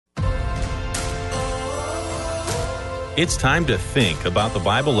It's time to think about the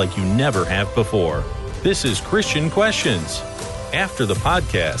Bible like you never have before. This is Christian Questions. After the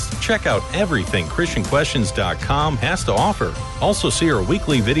podcast, check out everything ChristianQuestions.com has to offer. Also see our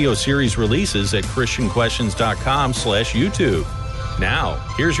weekly video series releases at ChristianQuestions.com/YouTube. Now,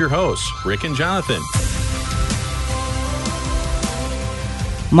 here's your hosts, Rick and Jonathan.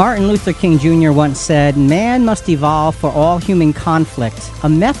 Martin Luther King Jr. once said, "Man must evolve for all human conflict, a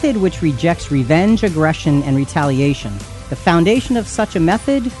method which rejects revenge, aggression, and retaliation. The foundation of such a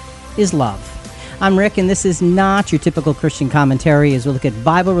method is love." I'm Rick, and this is not your typical Christian commentary as we look at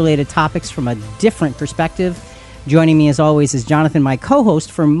Bible-related topics from a different perspective. Joining me, as always, is Jonathan, my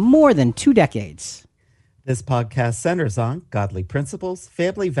co-host for more than 2 decades. This podcast centers on godly principles,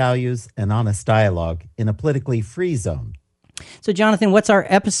 family values, and honest dialogue in a politically free zone. So, Jonathan, what's our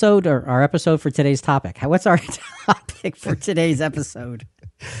episode for today's topic? What's our topic for today's episode?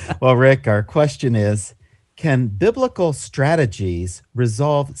 Well, Rick, our question is, can biblical strategies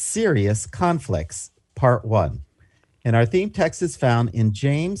resolve serious conflicts? Part 1. And our theme text is found in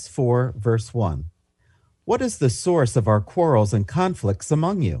James 4, verse 1. What is the source of our quarrels and conflicts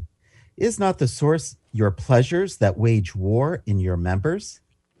among you? Is not the source your pleasures that wage war in your members?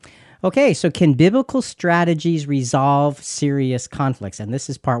 Okay, so can biblical strategies resolve serious conflicts? And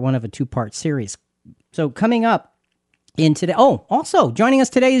this is part 1 of a 2-part series. So coming up in today, also joining us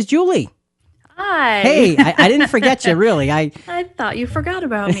today is Julie. Hi. Hey, I didn't forget you, really. I thought you forgot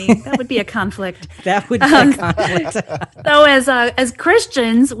about me. That would be a conflict. That would be a conflict. So as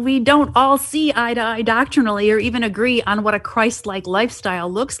Christians, we don't all see eye to eye doctrinally or even agree on what a Christ-like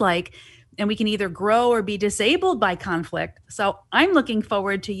lifestyle looks like. And we can either grow or be disabled by conflict. So I'm looking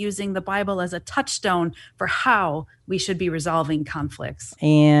forward to using the Bible as a touchstone for how we should be resolving conflicts.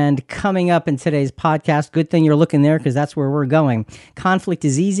 And coming up in today's podcast, good thing you're looking there because that's where we're going. Conflict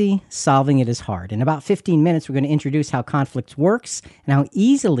is easy, solving it is hard. In about 15 minutes, we're going to introduce how conflict works and how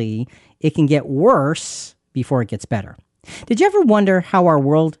easily it can get worse before it gets better. Did you ever wonder how our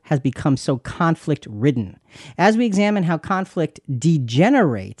world has become so conflict-ridden? As we examine how conflict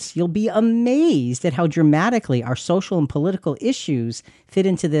degenerates, you'll be amazed at how dramatically our social and political issues fit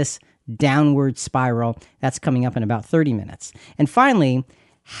into this downward spiral. That's coming up in about 30 minutes. And finally,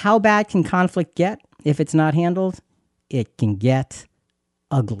 how bad can conflict get if it's not handled? It can get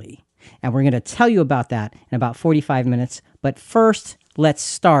ugly. And we're going to tell you about that in about 45 minutes. But first, let's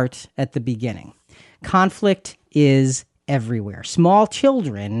start at the beginning. Conflict is everywhere. Small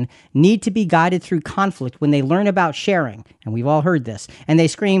children need to be guided through conflict when they learn about sharing, and we've all heard this, and they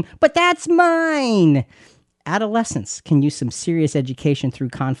scream, "But that's mine!" Adolescents can use some serious education through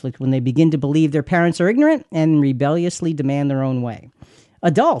conflict when they begin to believe their parents are ignorant and rebelliously demand their own way.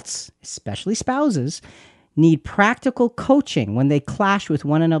 Adults, especially spouses, need practical coaching when they clash with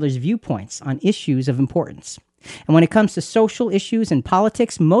one another's viewpoints on issues of importance. And when it comes to social issues and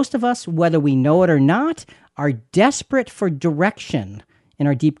politics, most of us, whether we know it or not, are desperate for direction in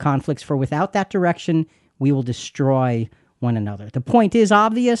our deep conflicts, for without that direction, we will destroy one another. The point is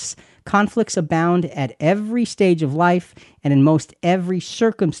obvious. Conflicts abound at every stage of life and in most every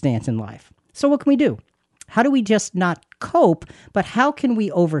circumstance in life. So what can we do? How do we just not cope, but how can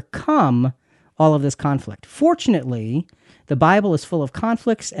we overcome all of this conflict? Fortunately, the Bible is full of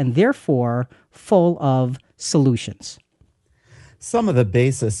conflicts and therefore full of solutions. Some of the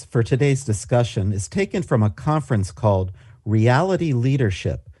basis for today's discussion is taken from a conference called Reality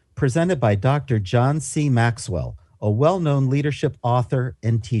Leadership, presented by Dr. John C. Maxwell, a well-known leadership author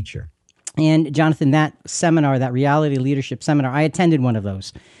and teacher. And Jonathan, that seminar, that Reality Leadership seminar, I attended one of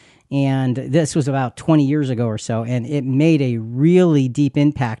those. And this was about 20 years ago or so, and it made a really deep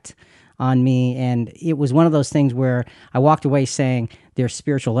impact on me. And it was one of those things where I walked away saying, there's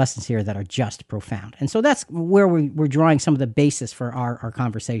spiritual lessons here that are just profound. And so that's where we're drawing some of the basis for our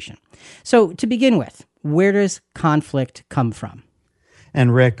conversation. So to begin with, where does conflict come from?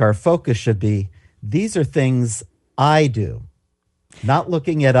 And Rick, our focus should be, these are things I do, not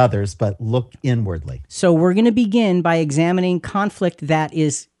looking at others, but look inwardly. So we're going to begin by examining conflict that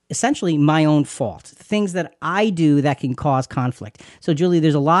is essentially my own fault, things that I do that can cause conflict. So Julie,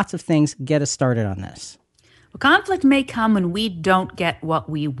 there's lots of things. Get us started on this. Well, conflict may come when we don't get what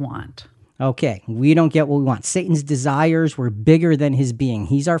we want. Okay, we don't get what we want. Satan's desires were bigger than his being.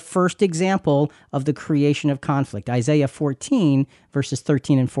 He's our first example of the creation of conflict. Isaiah 14, verses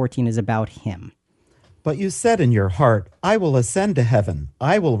 13 and 14 is about him. But you said in your heart, I will ascend to heaven.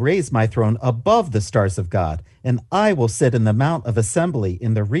 I will raise my throne above the stars of God, and I will sit in the mount of assembly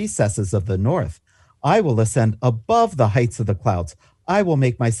in the recesses of the north. I will ascend above the heights of the clouds. I will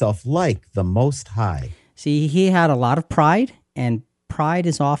make myself like the Most High. See, he had a lot of pride, and pride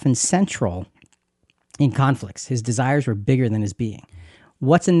is often central in conflicts. His desires were bigger than his being.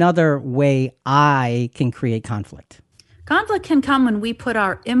 What's another way I can create conflict? Conflict can come when we put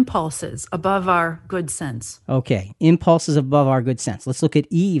our impulses above our good sense. Okay, impulses above our good sense. Let's look at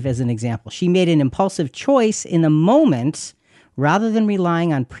Eve as an example. She made an impulsive choice in the moment rather than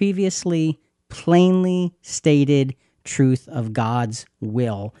relying on previously plainly stated truth of God's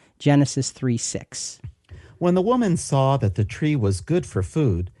will. Genesis 3:6. When the woman saw that the tree was good for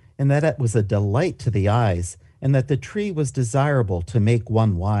food, and that it was a delight to the eyes, and that the tree was desirable to make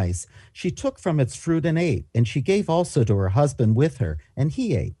one wise, she took from its fruit and ate, and she gave also to her husband with her, and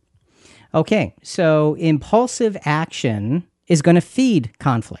he ate. Okay, so impulsive action is going to feed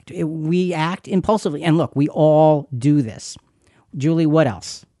conflict. We act impulsively. And look, we all do this. Julie, what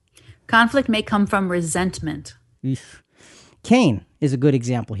else? Conflict may come from resentment. Cain is a good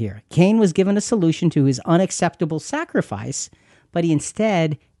example here. Cain was given a solution to his unacceptable sacrifice, but he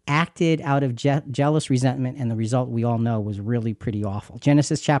instead acted out of jealous resentment, and the result we all know was really pretty awful.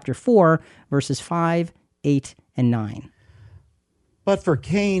 Genesis chapter 4, verses 5, 8, and 9. But for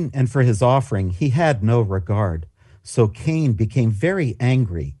Cain and for his offering he had no regard. So Cain became very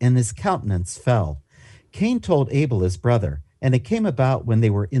angry, and his countenance fell. Cain told Abel his brother, and it came about when they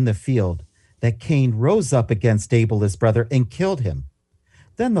were in the field, that Cain rose up against Abel his brother and killed him.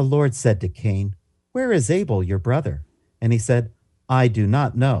 Then the Lord said to Cain, "Where is Abel your brother?" And he said, "I do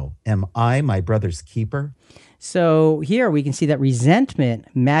not know. Am I my brother's keeper?" So here we can see that resentment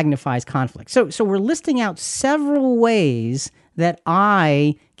magnifies conflict. So we're listing out several ways that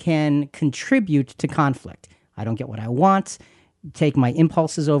I can contribute to conflict. I don't get what I want. Take my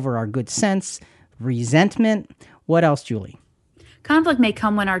impulses over our good sense. Resentment. What else, Julie? Conflict may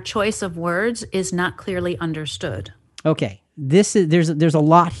come when our choice of words is not clearly understood. Okay, there's a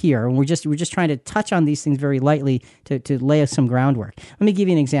lot here, and we're just trying to touch on these things very lightly to lay us some groundwork. Let me give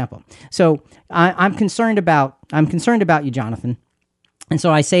you an example. So I'm concerned about you, Jonathan, and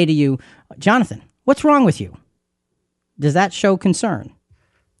so I say to you, Jonathan, what's wrong with you? Does that show concern?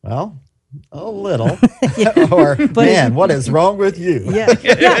 Well, a little. Or, man, what is wrong with you?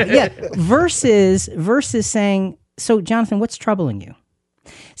 Yeah. Versus saying, so Jonathan, what's troubling you?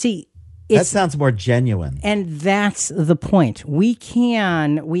 See, that sounds more genuine. And that's the point. We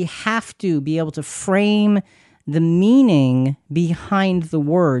have to be able to frame the meaning behind the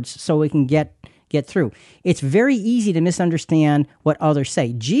words so we can get through. It's very easy to misunderstand what others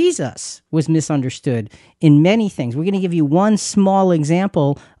say. Jesus was misunderstood in many things. We're going to give you one small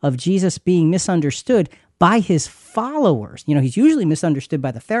example of Jesus being misunderstood by his followers. You know, he's usually misunderstood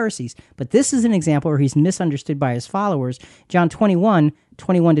by the Pharisees, but this is an example where he's misunderstood by his followers. John 21,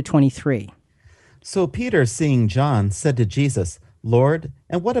 21 to 23. So Peter, seeing John, said to Jesus, "Lord,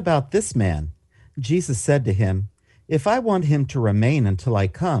 and what about this man?" Jesus said to him, "If I want him to remain until I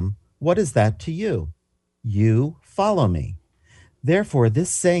come, what is that to you? You follow me." Therefore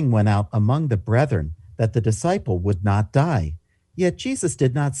this saying went out among the brethren, that the disciple would not die. Yet Jesus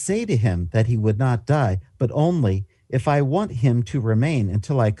did not say to him that he would not die, but only, "If I want him to remain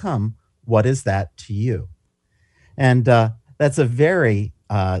until I come, what is that to you?" And that's a very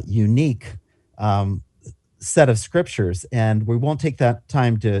unique set of scriptures, and we won't take that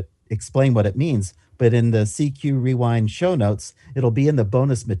time to explain what it means, but in the CQ Rewind show notes, it'll be in the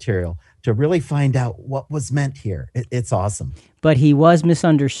bonus material to really find out what was meant here. It's awesome. But he was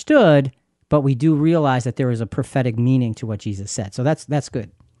misunderstood, but we do realize that there is a prophetic meaning to what Jesus said. So that's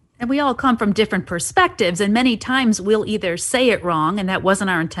good. And we all come from different perspectives, and many times we'll either say it wrong, and that wasn't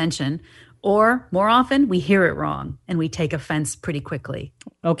our intention, or more often we hear it wrong, and we take offense pretty quickly.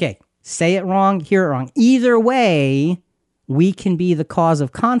 Okay, say it wrong, hear it wrong. Either way, we can be the cause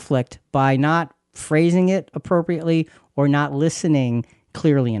of conflict by not phrasing it appropriately or not listening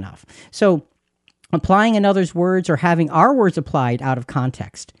clearly enough. So applying another's words or having our words applied out of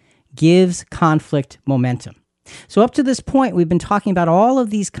context gives conflict momentum. So up to this point, we've been talking about all of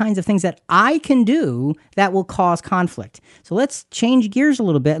these kinds of things that I can do that will cause conflict. So let's change gears a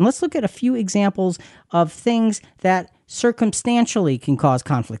little bit and let's look at a few examples of things that circumstantially can cause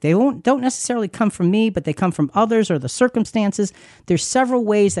conflict. They don't necessarily come from me, but they come from others or the circumstances. There's several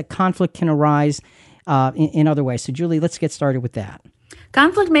ways that conflict can arise in other ways. So Julie, let's get started with that.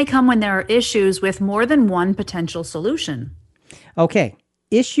 Conflict may come when there are issues with more than one potential solution. Okay.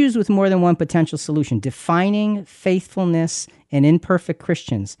 Issues with more than one potential solution. Defining faithfulness and imperfect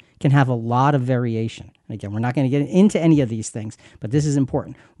Christians can have a lot of variation. Again, we're not going to get into any of these things, but this is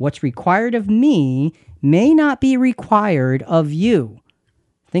important. What's required of me may not be required of you.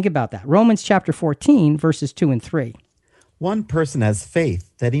 Think about that. Romans chapter 14, verses 2 and 3. One person has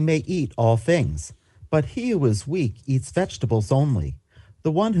faith that he may eat all things, but he who is weak eats vegetables only.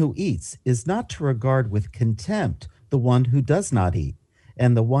 The one who eats is not to regard with contempt the one who does not eat,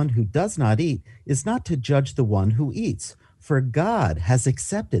 and the one who does not eat is not to judge the one who eats, for God has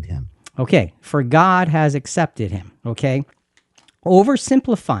accepted him. Okay, for God has accepted him, okay?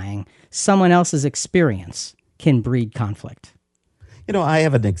 Oversimplifying someone else's experience can breed conflict. I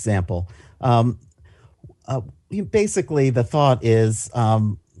have an example. Basically, the thought is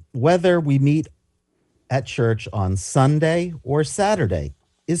whether we meet at church on Sunday or Saturday,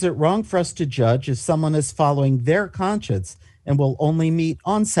 is it wrong for us to judge if someone is following their conscience and will only meet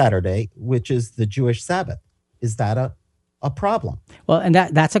on Saturday, which is the Jewish Sabbath? Is that a problem? Well, and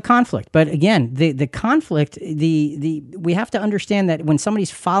that's a conflict. But again, the conflict, we have to understand that when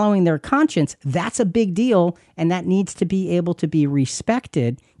somebody's following their conscience, that's a big deal, and that needs to be able to be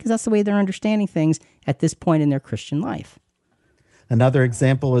respected because that's the way they're understanding things at this point in their Christian life. Another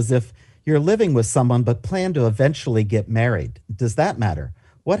example is if you're living with someone but plan to eventually get married. Does that matter?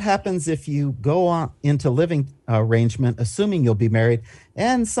 What happens if you go on into living arrangement, assuming you'll be married,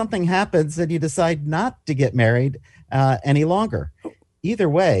 and something happens and you decide not to get married any longer? Either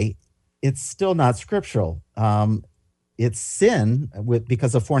way, it's still not scriptural. It's sin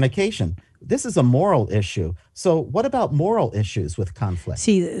because of fornication. This is a moral issue. So what about moral issues with conflict?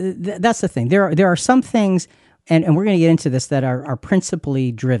 See, that's the thing. There are some things, and we're going to get into this, that are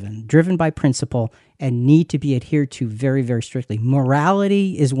principally driven by principle and need to be adhered to very, very strictly.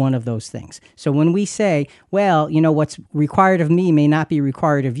 Morality is one of those things. So when we say, well, what's required of me may not be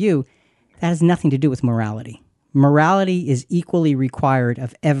required of you, that has nothing to do with morality. Morality is equally required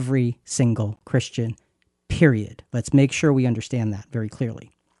of every single Christian, period. Let's make sure we understand that very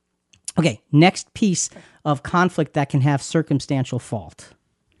clearly. Okay, next piece of conflict that can have circumstantial fault.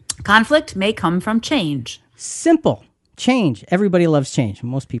 Conflict may come from change. Simple. Change. Everybody loves change.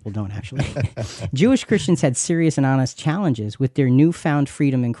 Most people don't, actually. Jewish Christians had serious and honest challenges with their newfound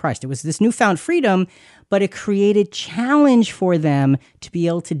freedom in Christ. It was this newfound freedom, but it created challenge for them to be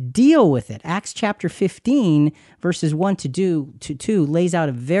able to deal with it. Acts chapter 15, verses 1 to 2, lays out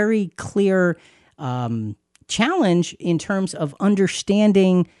a very clear challenge in terms of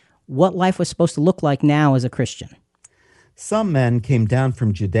understanding what life was supposed to look like now as a Christian. Some men came down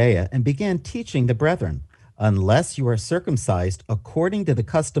from Judea and began teaching the brethren, unless you are circumcised according to the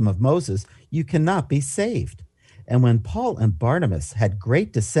custom of Moses, you cannot be saved. And when Paul and Barnabas had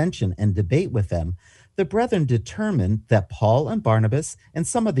great dissension and debate with them, the brethren determined that Paul and Barnabas and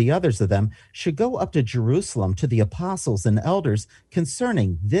some of the others of them should go up to Jerusalem to the apostles and elders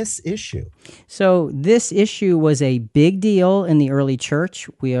concerning this issue. So this issue was a big deal in the early church.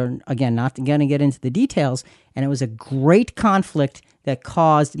 We are, again, not going to get into the details, and it was a great conflict that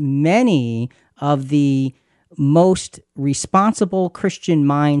caused many of the most responsible Christian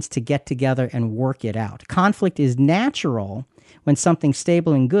minds to get together and work it out. Conflict is natural when something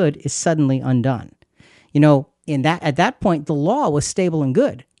stable and good is suddenly undone. At that point, the law was stable and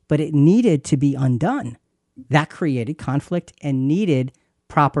good, but it needed to be undone. That created conflict and needed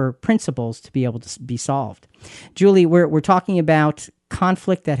proper principles to be able to be solved. Julie, we're talking about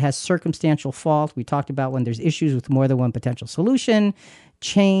conflict that has circumstantial fault. We talked about when there's issues with more than one potential solution.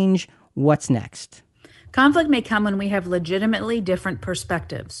 Change. What's next? Conflict may come when we have legitimately different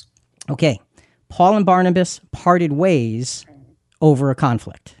perspectives. Okay. Paul and Barnabas parted ways over a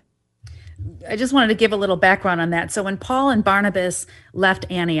conflict. I just wanted to give a little background on that. So when Paul and Barnabas left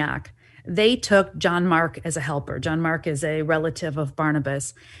Antioch, they took John Mark as a helper. John Mark is a relative of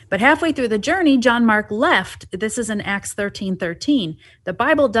Barnabas. But halfway through the journey, John Mark left. This is in Acts 13:13. The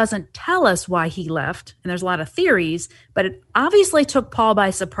Bible doesn't tell us why he left, and there's a lot of theories, but it obviously took Paul by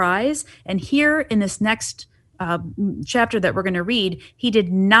surprise. And here in this next chapter that we're going to read, he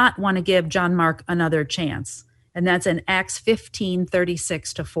did not want to give John Mark another chance. And that's in Acts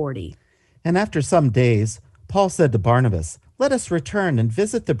 15:36-40. And after some days, Paul said to Barnabas, "Let us return and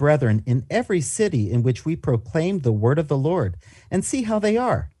visit the brethren in every city in which we proclaimed the word of the Lord, and see how they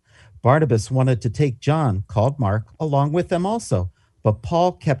are." Barnabas wanted to take John, called Mark, along with them also, but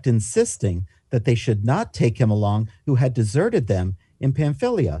Paul kept insisting that they should not take him along, who had deserted them in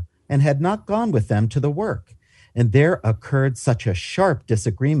Pamphylia and had not gone with them to the work. And there occurred such a sharp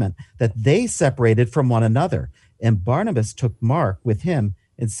disagreement that they separated from one another, and Barnabas took Mark with him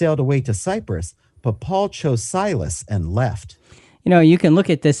and sailed away to Cyprus, but Paul chose Silas and left. You can look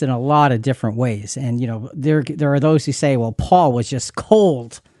at this in a lot of different ways. And, there are those who say, well, Paul was just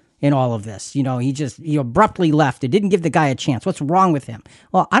cold in all of this. He abruptly left. It didn't give the guy a chance. What's wrong with him?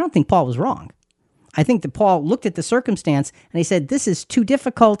 Well, I don't think Paul was wrong. I think that Paul looked at the circumstance and he said, this is too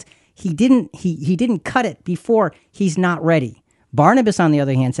difficult. He didn't cut it before. He's not ready. Barnabas, on the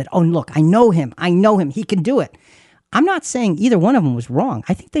other hand, said, oh, look, I know him. He can do it. I'm not saying either one of them was wrong.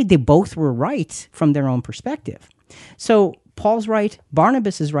 I think they both were right from their own perspective. So Paul's right,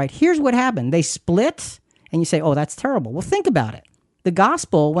 Barnabas is right. Here's what happened. They split, and you say, oh, that's terrible. Well, think about it. The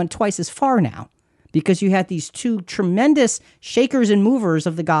gospel went twice as far now because you had these two tremendous shakers and movers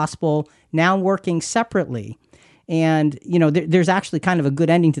of the gospel now working separately. And, there's actually kind of a good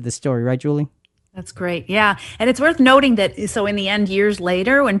ending to the story, right, Julie? That's great. Yeah. And it's worth noting that, so in the end, years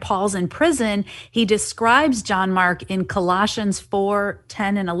later, when Paul's in prison, he describes John Mark in Colossians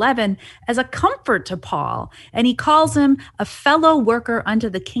 4:10 and 11 as a comfort to Paul. And he calls him a fellow worker unto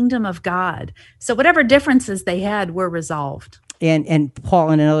the kingdom of God. So whatever differences they had were resolved. And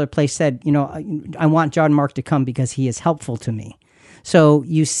Paul in another place said, I want John Mark to come because he is helpful to me. So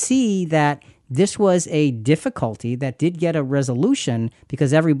you see that this was a difficulty that did get a resolution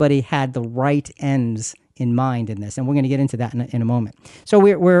because everybody had the right ends in mind in this, and we're going to get into that in a moment. So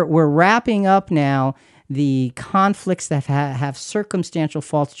we're wrapping up now the conflicts that have circumstantial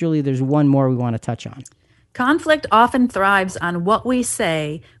faults. Julie, there's one more we want to touch on. Conflict often thrives on what we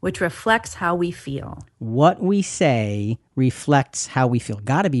say, which reflects how we feel. What we say reflects how we feel.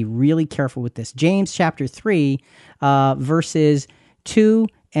 Got to be really careful with this. James chapter 3, verses 2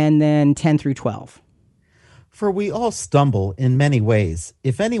 and then 10 through 12. For we all stumble in many ways.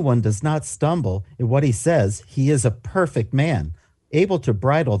 If anyone does not stumble in what he says, he is a perfect man, able to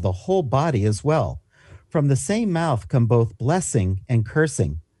bridle the whole body as well. From the same mouth come both blessing and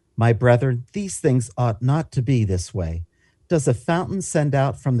cursing. My brethren, these things ought not to be this way. Does a fountain send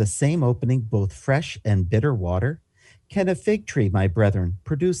out from the same opening both fresh and bitter water? Can a fig tree, my brethren,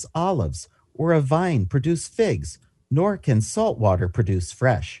 produce olives, or a vine produce figs? Nor can salt water produce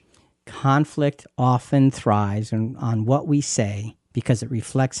fresh. Conflict often thrives on what we say because it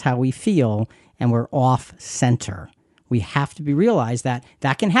reflects how we feel, and we're off center. We have to realize that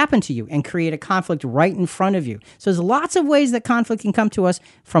can happen to you and create a conflict right in front of you. So there's lots of ways that conflict can come to us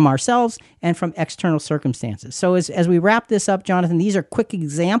from ourselves and from external circumstances. So as we wrap this up, Jonathan, these are quick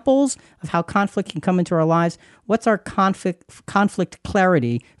examples of how conflict can come into our lives. What's our conflict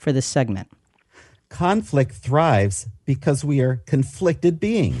clarity for this segment? Conflict thrives because we are conflicted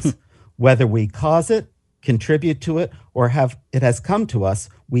beings. Whether we cause it, contribute to it, or have it has come to us,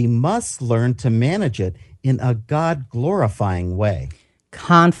 we must learn to manage it in a God-glorifying way.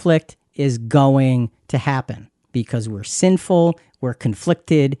 Conflict is going to happen because we're sinful, we're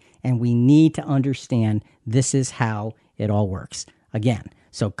conflicted, and we need to understand this is how it all works. Again,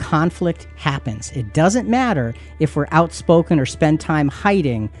 so conflict happens. It doesn't matter if we're outspoken or spend time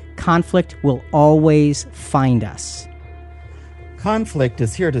hiding. Conflict will always find us. Conflict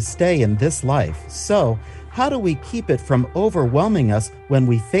is here to stay in this life. So, how do we keep it from overwhelming us when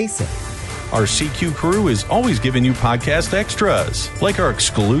we face it? Our CQ crew is always giving you podcast extras, like our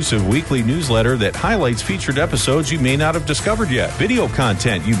exclusive weekly newsletter that highlights featured episodes you may not have discovered yet, video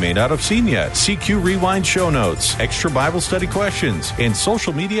content you may not have seen yet, CQ Rewind show notes, extra Bible study questions, and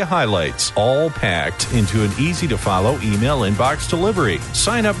social media highlights, all packed into an easy-to-follow email inbox delivery.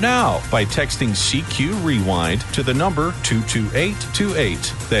 Sign up now by texting CQ Rewind to the number 22828.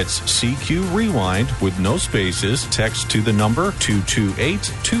 That's CQ Rewind with no spaces. Text to the number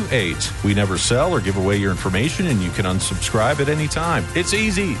 22828. We never sell or give away your information, and you can unsubscribe at any time. It's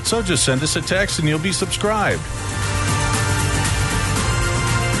easy, so just send us a text and you'll be subscribed.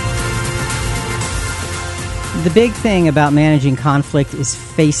 The big thing about managing conflict is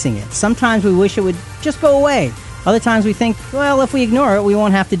facing it. Sometimes we wish it would just go away. Other times we think, well, if we ignore it, we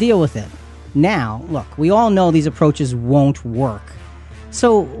won't have to deal with it. Now, look, we all know these approaches won't work.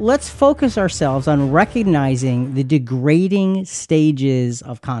 So let's focus ourselves on recognizing the degrading stages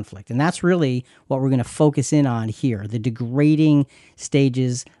of conflict. And that's really what we're going to focus in on here, the degrading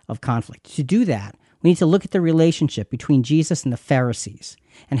stages of conflict. To do that, we need to look at the relationship between Jesus and the Pharisees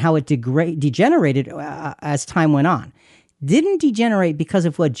and how it degenerated as time went on. Didn't degenerate because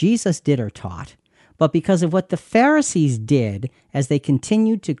of what Jesus did or taught, but because of what the Pharisees did as they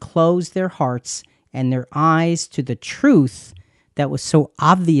continued to close their hearts and their eyes to the truth that was so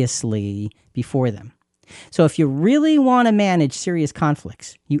obviously before them. So if you really want to manage serious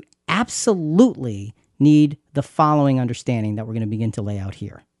conflicts, you absolutely need the following understanding that we're going to begin to lay out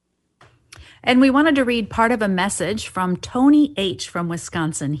here. And we wanted to read part of a message from Tony H. from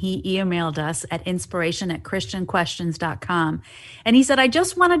Wisconsin. He emailed us at inspiration@christianquestions.com. And he said, I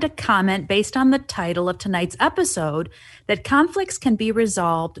just wanted to comment based on the title of tonight's episode that conflicts can be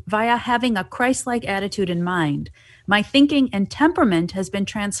resolved via having a Christ-like attitude in mind. My thinking and temperament has been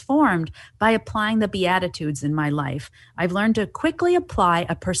transformed by applying the Beatitudes in my life. I've learned to quickly apply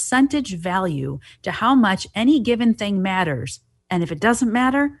a percentage value to how much any given thing matters. And if it doesn't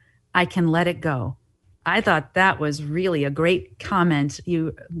matter, I can let it go. I thought that was really a great comment.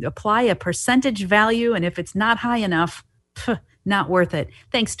 You apply a percentage value, and if it's not high enough, not worth it.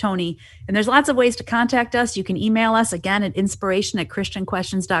 Thanks, Tony. And there's lots of ways to contact us. You can email us again at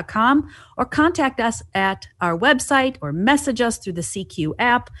inspiration@christianquestions.com, or contact us at our website, or message us through the CQ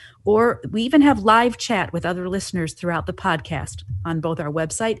app, or we even have live chat with other listeners throughout the podcast on both our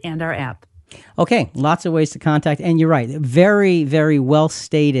website and our app. Okay, lots of ways to contact. And you're right. Very, very well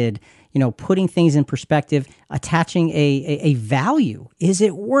stated. Putting things in perspective, attaching a value. Is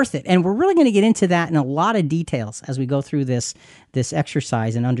it worth it? And we're really going to get into that in a lot of details as we go through this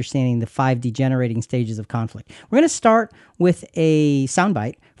exercise and understanding the 5 degenerating stages of conflict. We're going to start with a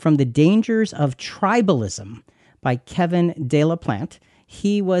soundbite from The Dangers of Tribalism by Kevin De La Plante.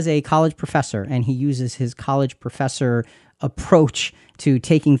 He was a college professor, and he uses his college professor approach to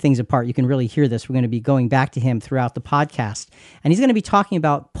taking things apart. You can really hear this. We're going to be going back to him throughout the podcast. And he's going to be talking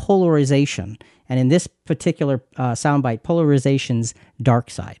about polarization. And in this particular soundbite, polarization's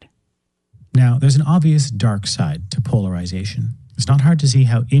dark side. Now, there's an obvious dark side to polarization. It's not hard to see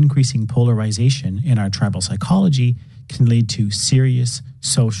how increasing polarization in our tribal psychology can lead to serious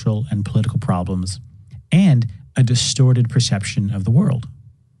social and political problems and a distorted perception of the world.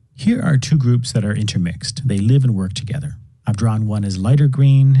 Here are 2 groups that are intermixed. They live and work together. I've drawn one as lighter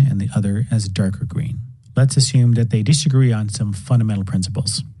green and the other as darker green. Let's assume that they disagree on some fundamental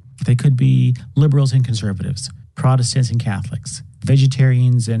principles. They could be liberals and conservatives, Protestants and Catholics,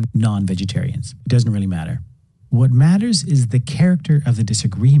 vegetarians and non-vegetarians. It doesn't really matter. What matters is the character of the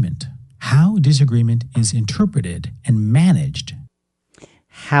disagreement, how disagreement is interpreted and managed.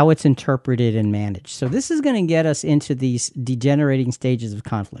 How it's interpreted and managed. So this is going to get us into these degenerating stages of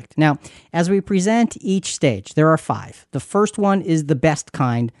conflict. Now, as we present each stage, there are 5. The first one is the best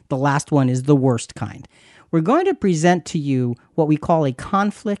kind. The last one is the worst kind. We're going to present to you what we call a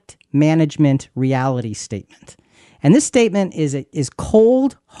conflict management reality statement. And this statement is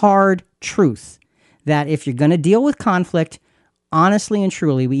cold, hard truth that if you're going to deal with conflict, honestly and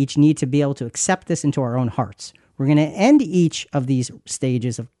truly, we each need to be able to accept this into our own hearts. We're going to end each of these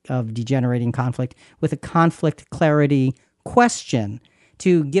stages of degenerating conflict with a conflict clarity question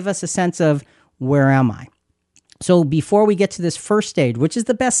to give us a sense of, where am I? So before we get to this first stage, which is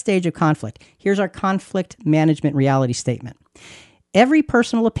the best stage of conflict, here's our conflict management reality statement. Every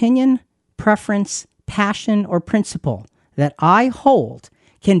personal opinion, preference, passion, or principle that I hold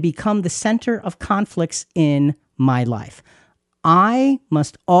can become the center of conflicts in my life. I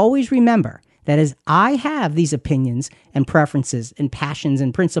must always remember that as I have these opinions and preferences and passions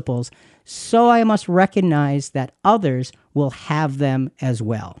and principles, so I must recognize that others will have them as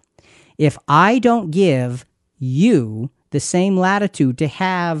well. If I don't give you the same latitude to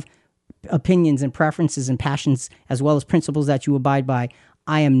have opinions and preferences and passions as well as principles that you abide by,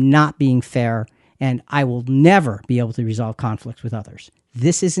 I am not being fair, and I will never be able to resolve conflicts with others.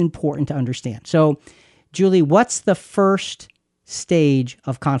 This is important to understand. So, Julie, what's the first stage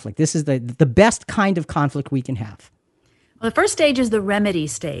of conflict? This is the best kind of conflict we can have. Well, the first stage is the remedy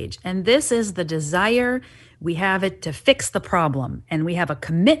stage, and this is the desire. We have it to fix the problem, and we have a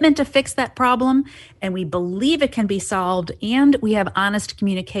commitment to fix that problem, and we believe it can be solved, and we have honest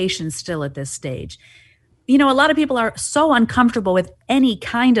communication still at this stage. A lot of people are so uncomfortable with any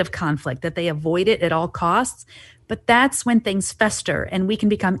kind of conflict that they avoid it at all costs. But that's when things fester and we can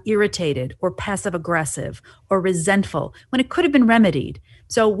become irritated or passive aggressive or resentful when it could have been remedied.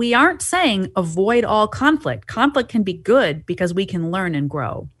 So we aren't saying avoid all conflict. Conflict can be good because we can learn and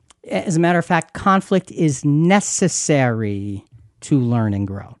grow. As a matter of fact, conflict is necessary to learn and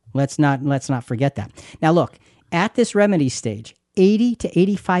grow. Let's not forget that. Now look, at this remedy stage, 80 to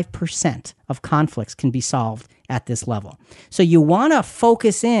 85% of conflicts can be solved at this level. So you want to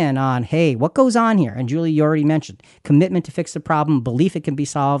focus in on, hey, what goes on here? And Julie, you already mentioned commitment to fix the problem, belief it can be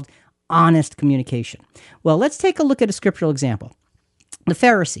solved, honest communication. Well, let's take a look at a scriptural example. The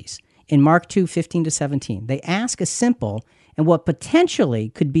Pharisees in Mark 2:15-17, they ask a simple and what potentially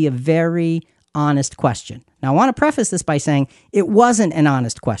could be a very honest question. Now, I want to preface this by saying it wasn't an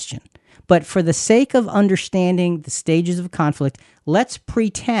honest question. But for the sake of understanding the stages of conflict, let's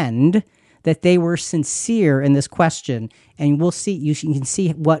pretend that they were sincere in this question, and we'll see. You can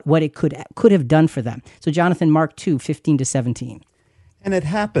see what it could have done for them. So, Jonathan, Mark 2:15-17. And it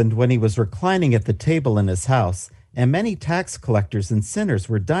happened when he was reclining at the table in his house, and many tax collectors and sinners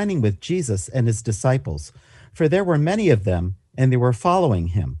were dining with Jesus and his disciples, for there were many of them, and they were following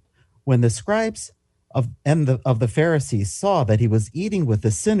him. When the scribes of the Pharisees saw that he was eating with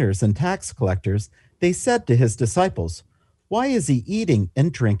the sinners and tax collectors, they said to his disciples, "Why is he eating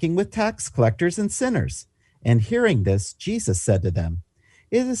and drinking with tax collectors and sinners?" And hearing this, Jesus said to them,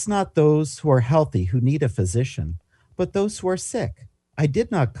 It is not those who are healthy who need a physician, but those who are sick. I did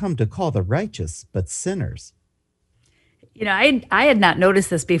not come to call the righteous, but sinners. I had not noticed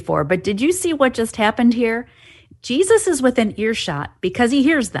this before, but did you see what just happened here? Jesus is within earshot because he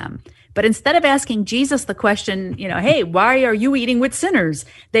hears them. But instead of asking Jesus the question, hey, why are you eating with sinners?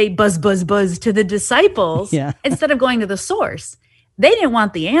 They buzz, buzz, buzz to the disciples instead of going to the source. They didn't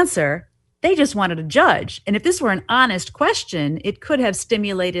want the answer. They just wanted to judge. And if this were an honest question, it could have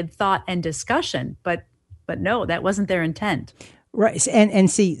stimulated thought and discussion. But no, that wasn't their intent. Right.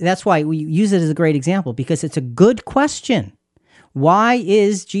 And see, that's why we use it as a great example, because it's a good question. Why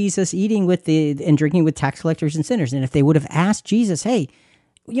is Jesus eating with and drinking with tax collectors and sinners? And if they would have asked Jesus, hey,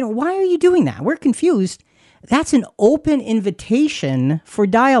 why are you doing that? We're confused. That's an open invitation for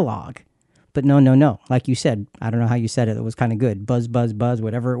dialogue. But no. Like you said, I don't know how you said it. It was kind of good. Buzz, buzz, buzz,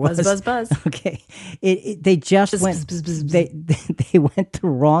 whatever it was. Buzz, buzz, buzz. Okay. They just went, they went the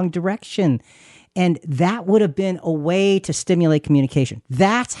wrong direction. And that would have been a way to stimulate communication.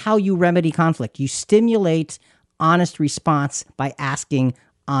 That's how you remedy conflict. You stimulate honest response by asking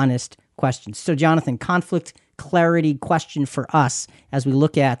honest questions. So, Jonathan, conflict clarity question for us as we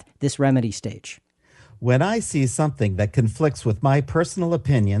look at this remedy stage. When I see something that conflicts with my personal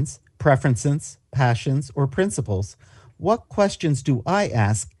opinions, preferences, passions, or principles, what questions do I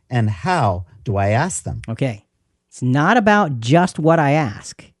ask and how do I ask them? Okay. It's not about just what I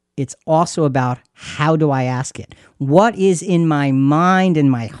ask. It's also about how do I ask it? What is in my mind and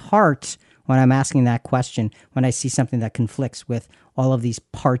my heart when I'm asking that question, when I see something that conflicts with all of these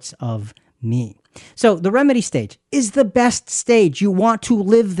parts of me? So the remedy stage is the best stage. You want to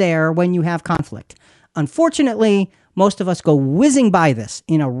live there when you have conflict. Unfortunately, most of us go whizzing by this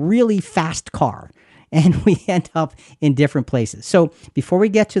in a really fast car, and we end up in different places. So before we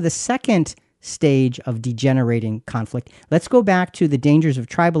get to the second stage of degenerating conflict, let's go back to the dangers of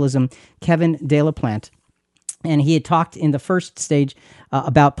tribalism. Kevin De La Plante, and he had talked in the first stage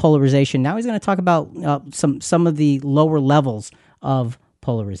about polarization. Now he's going to talk about some of the lower levels of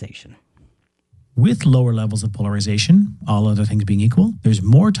polarization. With lower levels of polarization, all other things being equal, there's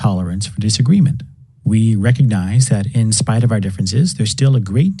more tolerance for disagreement. We recognize that in spite of our differences, there's still a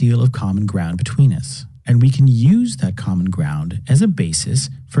great deal of common ground between us. And we can use that common ground as a basis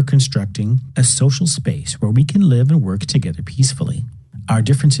for constructing a social space where we can live and work together peacefully. Our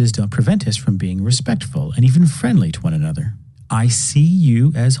differences don't prevent us from being respectful and even friendly to one another. I see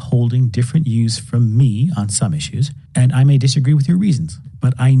you as holding different views from me on some issues, and I may disagree with your reasons,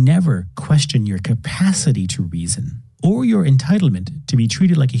 but I never question your capacity to reason or your entitlement to be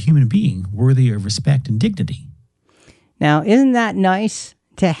treated like a human being worthy of respect and dignity. Now, isn't that nice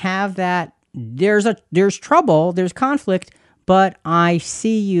to have that? There's trouble, there's conflict, but I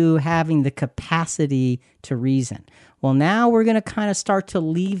see you having the capacity to reason. Well, now we're going to kind of start to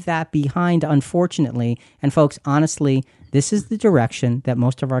leave that behind, unfortunately. And folks, honestly, this is the direction that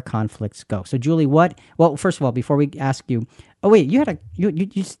most of our conflicts go. So, Julie, well, first of all, before we ask you,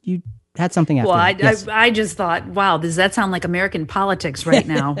 you had something after. Well, Yes. I just thought, wow, does that sound like American politics right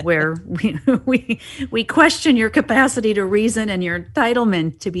now, where we question your capacity to reason and your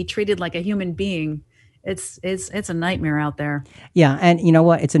entitlement to be treated like a human being? It's a nightmare out there. Yeah, and you know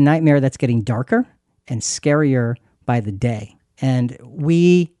what? It's a nightmare that's getting darker and scarier by the day. And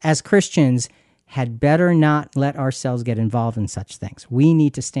we, as Christians, had better not let ourselves get involved in such things. We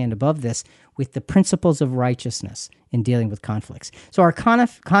need to stand above this with the principles of righteousness in dealing with conflicts. So our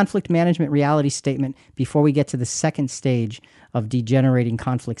conflict management reality statement before we get to the second stage of degenerating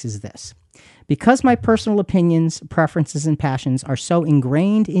conflicts is this. Because my personal opinions, preferences, and passions are so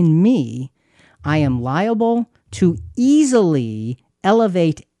ingrained in me, I am liable to easily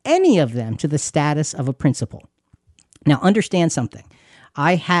elevate any of them to the status of a principle. Now, understand something.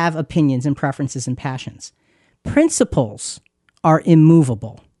 I have opinions and preferences and passions. Principles are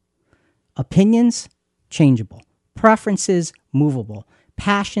immovable. Opinions, changeable. Preferences, movable.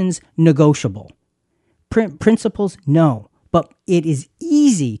 Passions, negotiable. Principles, no. But it is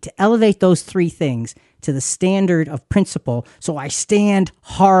easy to elevate those three things to the standard of principle, so I stand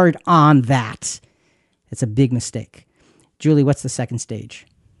hard on that. It's a big mistake. Julie, what's the second stage?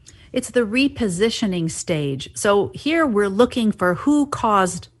 It's the repositioning stage. So here we're looking for who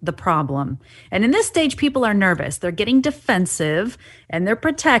caused the problem. And in this stage, people are nervous. They're getting defensive and they're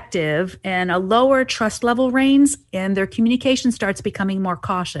protective, and a lower trust level reigns, and their communication starts becoming more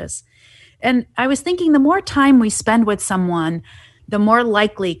cautious. And I was thinking, the more time we spend with someone, the more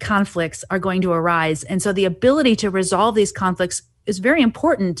likely conflicts are going to arise. And so the ability to resolve these conflicts is very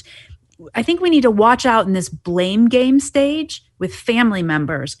important. I think we need to watch out in this blame game stage with family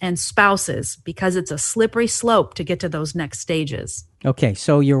members and spouses, because it's a slippery slope to get to those next stages. Okay,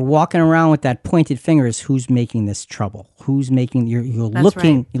 so you're walking around with that pointed finger is who's making this trouble? Who's making you're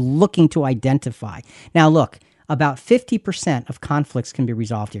looking to identify. Now look, about 50% of conflicts can be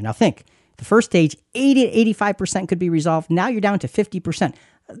resolved here. Now think, the first stage, 80 to 85% could be resolved. Now you're down to 50%.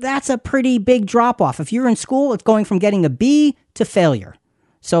 That's a pretty big drop off. If you're in school, it's going from getting a B to failure.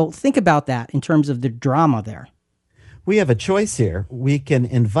 So think about that in terms of the drama there. We have a choice here. We can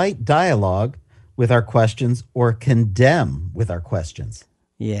invite dialogue with our questions or condemn with our questions.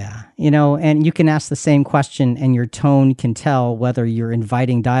 Yeah, and you can ask the same question and your tone can tell whether you're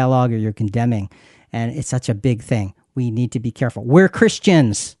inviting dialogue or you're condemning. And it's such a big thing. We need to be careful. We're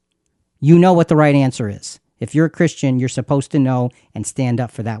Christians. You know what the right answer is. If you're a Christian, you're supposed to know and stand up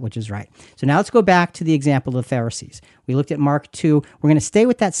for that which is right. So now let's go back to the example of the Pharisees. We looked at Mark 2. We're going to stay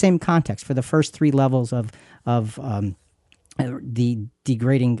with that same context for the first three levels of the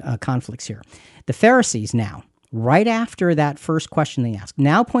degrading conflicts here. The Pharisees now, right after that first question they asked,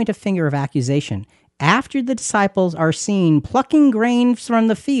 now point a finger of accusation after the disciples are seen plucking grain from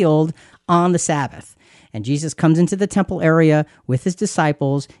the field on the Sabbath. And Jesus comes into the temple area with his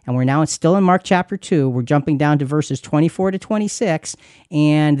disciples, and we're now still in Mark chapter 2. We're jumping down to verses 24 to 26,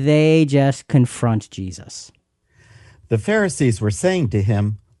 and they just confront Jesus. The Pharisees were saying to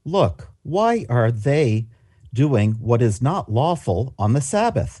him, "Look, why are they doing what is not lawful on the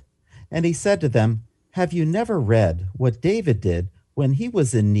Sabbath?" And he said to them, "Have you never read what David did when he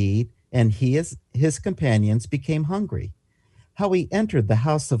was in need and his companions became hungry? How he entered the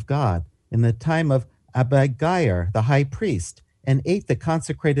house of God in the time of Abiathar the high priest and ate the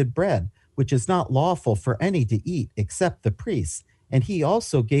consecrated bread, which is not lawful for any to eat except the priests, and he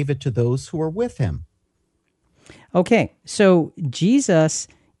also gave it to those who were with him." Okay, so Jesus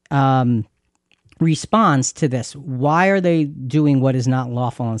responds to this. Why are they doing what is not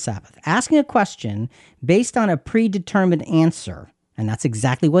lawful on Sabbath? Asking a question based on a predetermined answer, and that's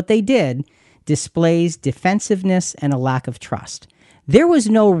exactly what they did, displays defensive-ness and a lack of trust. There was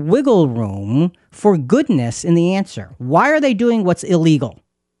no wiggle room for goodness in the answer. Why are they doing what's illegal?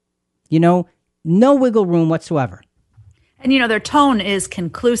 No wiggle room whatsoever. And their tone is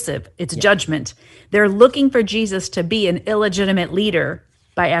conclusive. It's judgment. They're looking for Jesus to be an illegitimate leader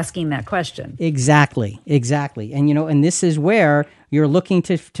by asking that question. Exactly. And and this is where you're looking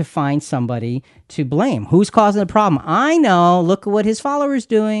to find somebody to blame. Who's causing the problem? I know. Look at what his followers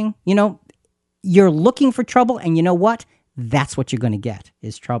doing. You're looking for trouble, and you know what? That's what you're going to get,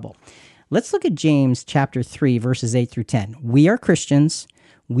 is trouble. Let's look at James chapter 3, verses 8 through 10. We are Christians.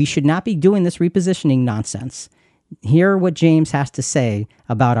 We should not be doing this repositioning nonsense. Hear what James has to say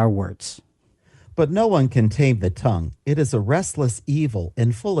about our words. "But no one can tame the tongue. It is a restless evil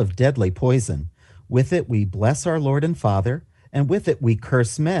and full of deadly poison. With it we bless our Lord and Father, and with it we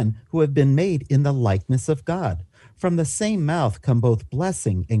curse men who have been made in the likeness of God. From the same mouth come both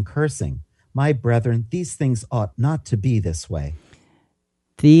blessing and cursing. My brethren, these things ought not to be this way."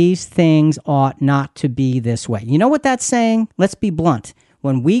 These things ought not to be this way. You know what that's saying? Let's be blunt.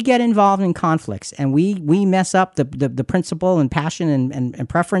 When we get involved in conflicts and we mess up the principle and passion and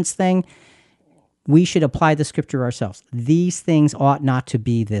preference thing, we should apply the scripture ourselves. These things ought not to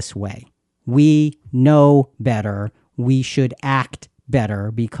be this way. We know better. We should act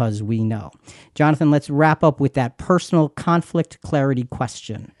better because we know. Jonathan, let's wrap up with that personal conflict clarity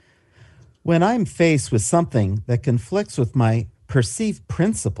question. When I'm faced with something that conflicts with my perceived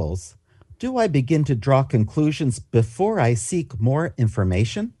principles, do I begin to draw conclusions before I seek more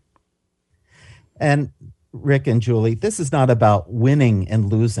information? And Rick and Julie, this is not about winning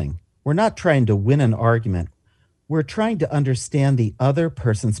and losing. We're not trying to win an argument. We're trying to understand the other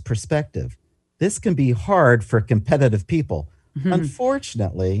person's perspective. This can be hard for competitive people. Mm-hmm.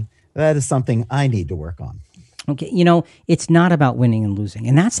 Unfortunately, that is something I need to work on. Okay, it's not about winning and losing.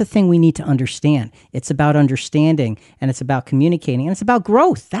 And that's the thing we need to understand. It's about understanding, and it's about communicating, and it's about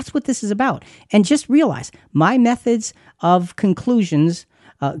growth. That's what this is about. And just realize my methods of conclusion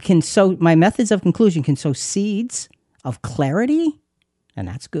can sow seeds of clarity, and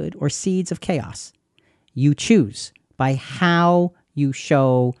that's good, or seeds of chaos. You choose by how you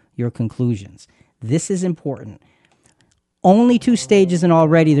show your conclusions. This is important. Only 2 stages, and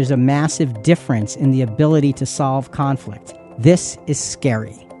already there's a massive difference in the ability to solve conflict. This is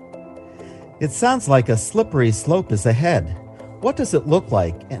scary. It sounds like a slippery slope is ahead. What does it look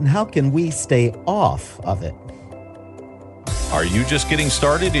like, and how can we stay off of it? Are you just getting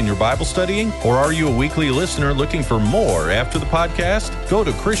started in your Bible studying? Or are you a weekly listener looking for more after the podcast? Go to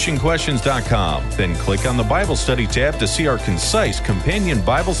ChristianQuestions.com, then click on the Bible Study tab to see our concise companion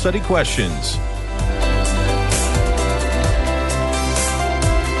Bible study questions.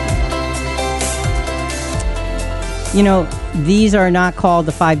 You know, these are not called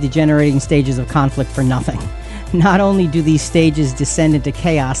the 5 degenerating stages of conflict for nothing. Not only do these stages descend into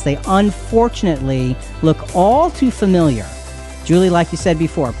chaos, they unfortunately look all too familiar. Julie, like you said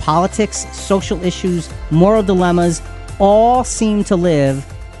before, politics, social issues, moral dilemmas all seem to live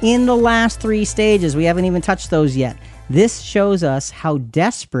in the last 3 stages. We haven't even touched those yet. This shows us how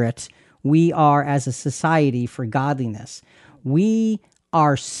desperate we are as a society for godliness. We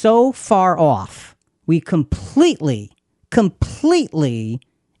are so far off. We completely,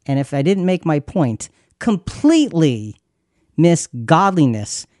 and if I didn't make my point, completely miss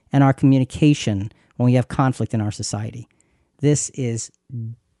godliness and our communication when we have conflict in our society. This is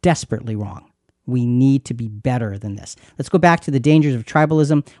desperately wrong. We need to be better than this. Let's go back to the dangers of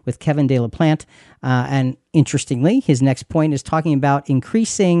tribalism with Kevin De La Plante. And interestingly, his next point is talking about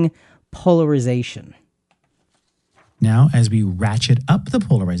increasing polarization. Now, as we ratchet up the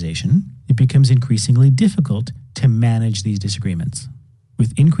polarization, it becomes increasingly difficult to manage these disagreements.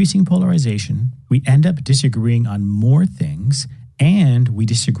 With increasing polarization, we end up disagreeing on more things, and we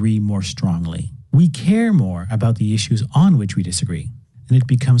disagree more strongly. We care more about the issues on which we disagree, and it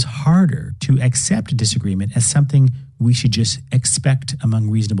becomes harder to accept disagreement as something we should just expect among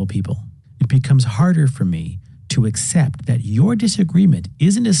reasonable people. It becomes harder for me to accept that your disagreement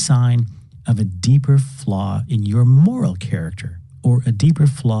isn't a sign of a deeper flaw in your moral character or a deeper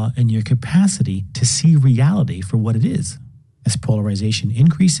flaw in your capacity to see reality for what it is. As polarization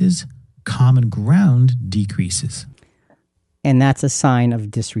increases, common ground decreases. And that's a sign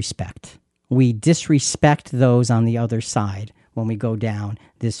of disrespect. We disrespect those on the other side when we go down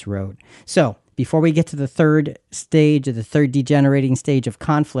this road. So, before we get to the third stage, or the third degenerating stage of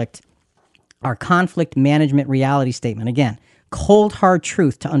conflict, our conflict management reality statement. Again, cold, hard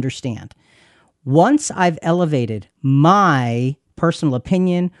truth to understand. Once I've elevated my personal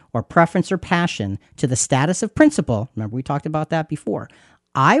opinion or preference or passion to the status of principle, remember we talked about that before,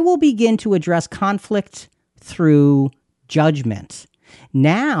 I will begin to address conflict through judgment.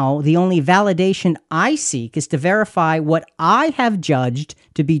 Now, the only validation I seek is to verify what I have judged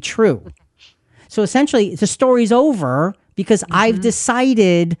to be true. So essentially, the story's over because I've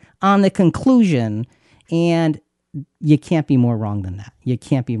decided on the conclusion, and you can't be more wrong than that. You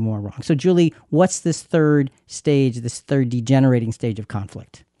can't be more wrong. So, Julie, what's this third stage, this third degenerating stage of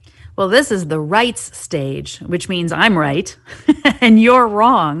conflict? Well, this is the rights stage, which means I'm right and you're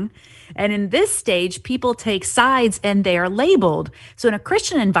wrong. And in this stage, people take sides and they are labeled. So in a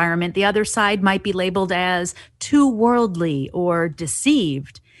Christian environment, the other side might be labeled as too worldly or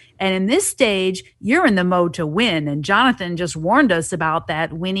deceived. And in this stage, you're in the mode to win. And Jonathan just warned us about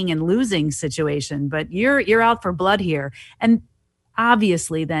that winning and losing situation, but you're out for blood here. And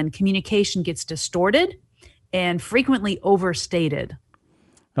obviously then communication gets distorted and frequently overstated.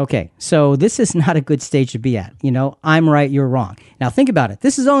 Okay, so this is not a good stage to be at. You know, I'm right, you're wrong. Now think about it.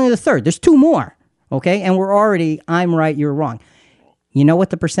 This is only the third. There's 2 more, okay? And we're already, I'm right, you're wrong. You know what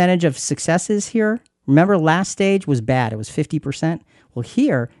the percentage of success is here? Remember last stage was bad. It was 50%. Well,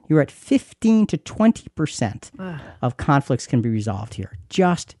 here, you're at 15 to 20% of conflicts can be resolved here.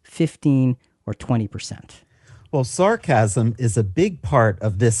 Just 15 or 20%. Well, sarcasm is a big part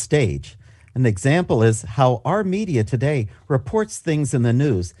of this stage. An example is how our media today reports things in the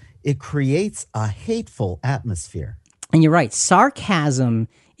news. It creates a hateful atmosphere. And you're right. Sarcasm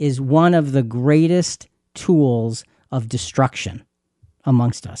is one of the greatest tools of destruction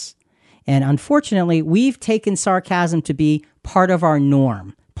amongst us. And unfortunately, we've taken sarcasm to be part of our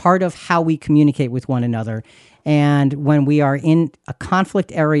norm, part of how we communicate with one another. And when we are in a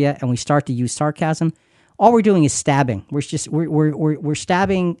conflict area and we start to use sarcasm, all we're doing is stabbing. We're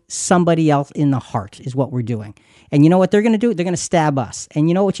stabbing somebody else in the heart is what we're doing. And you know what they're going to do? They're going to stab us. And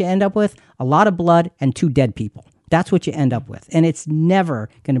you know what you end up with? A lot of blood and 2 dead people. That's what you end up with. And it's never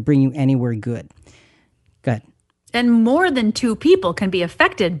going to bring you anywhere good. Go ahead. And more than 2 people can be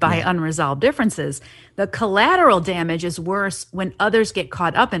affected by unresolved differences. The collateral damage is worse when others get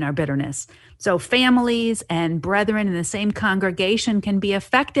caught up in our bitterness. So families and brethren in the same congregation can be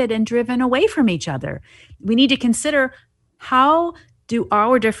affected and driven away from each other. We need to consider, how do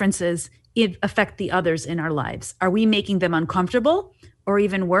our differences affect the others in our lives? Are we making them uncomfortable? Or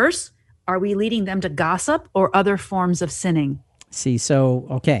even worse, are we leading them to gossip or other forms of sinning? See,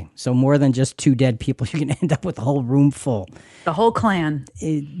 so more than just 2 dead people, you're going to end up with a whole room full. The whole clan.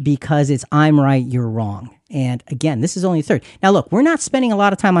 Because it's I'm right, you're wrong. And again, this is only a third. Now look, we're not spending a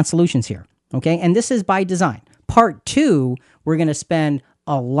lot of time on solutions here, okay? And this is by design. Part 2, we're going to spend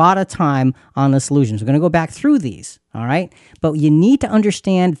a lot of time on the solutions. We're going to go back through these, all right? But you need to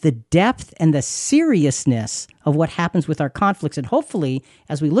understand the depth and the seriousness of what happens with our conflicts. And hopefully,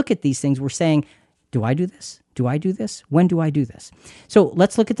 as we look at these things, we're saying, Do I do this? Do I do this? When do I do this? So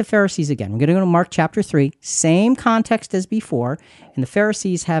let's look at the Pharisees again. We're going to go to Mark chapter 3, same context as before, and the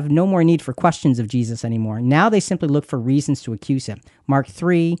Pharisees have no more need for questions of Jesus anymore. Now they simply look for reasons to accuse him. Mark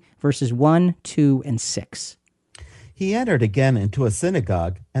 3, verses 1, 2, and 6. He entered again into a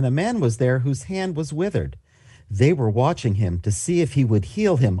synagogue, and a man was there whose hand was withered. They were watching him to see if he would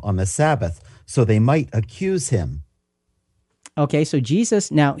heal him on the Sabbath, so they might accuse him. Okay, so Jesus,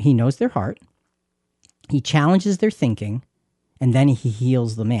 now he knows their heart. He challenges their thinking, and then he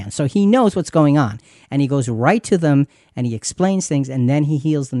heals the man. So he knows what's going on, and he goes right to them, and he explains things, and then he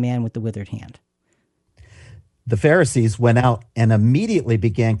heals the man with the withered hand. The Pharisees went out and immediately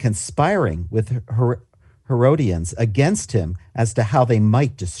began conspiring with Herodians against him as to how they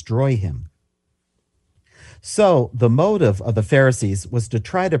might destroy him. So the motive of the Pharisees was to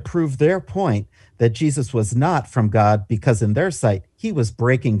try to prove their point that Jesus was not from God because in their sight, he was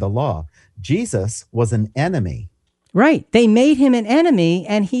breaking the law. Jesus was an enemy. Right. They made him an enemy,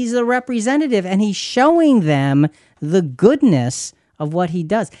 and he's a representative, and he's showing them the goodness of what he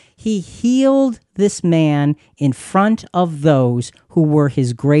does. He healed this man in front of those who were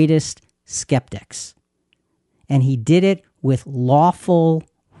his greatest skeptics. And he did it with lawful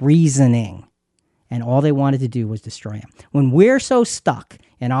reasoning. And all they wanted to do was destroy him. When we're so stuck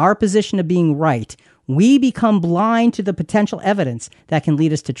in our position of being right, we become blind to the potential evidence that can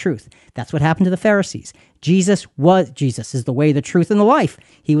lead us to truth. That's what happened to the Pharisees. Jesus is the way, the truth, and the life.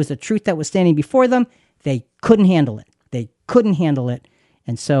 He was the truth that was standing before them. They couldn't handle it.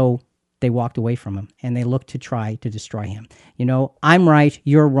 And so they walked away from him, and they looked to try to destroy him. You know, I'm right,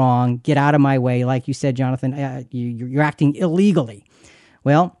 you're wrong, get out of my way. Like you said, Jonathan, you're acting illegally.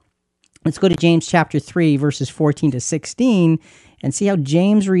 Well, let's go to James chapter 3, verses 14 to 16, and see how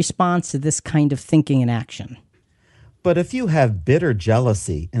James responds to this kind of thinking and action. But if you have bitter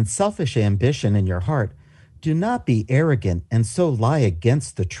jealousy and selfish ambition in your heart, do not be arrogant and so lie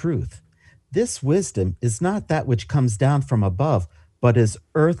against the truth. This wisdom is not that which comes down from above, but is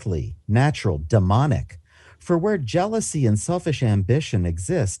earthly, natural, demonic. For where jealousy and selfish ambition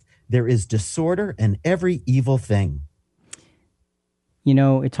exist, there is disorder and every evil thing. You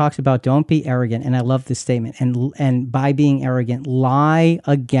know, it talks about don't be arrogant, and I love this statement. And by being arrogant, lie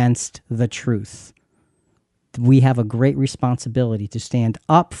against the truth. We have a great responsibility to stand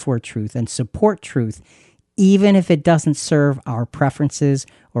up for truth and support truth, even if it doesn't serve our preferences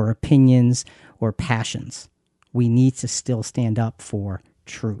or opinions or passions. We need to still stand up for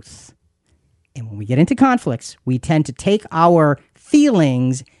truth. And when we get into conflicts, we tend to take our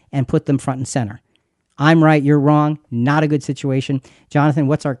feelings and put them front and center. I'm right, you're wrong, not a good situation. Jonathan,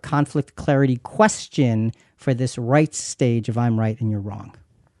 what's our conflict clarity question for this right stage of I'm right and you're wrong?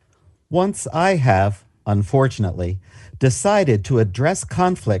 Once I have, unfortunately, decided to address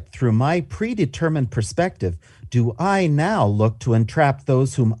conflict through my predetermined perspective, do I now look to entrap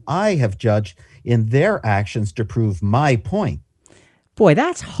those whom I have judged in their actions to prove my point? Boy,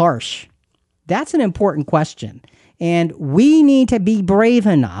 that's harsh. That's an important question. And we need to be brave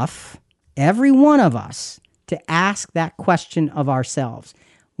enough, every one of us, to ask that question of ourselves.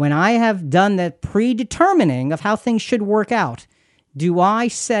 When I have done the predetermining of how things should work out, do I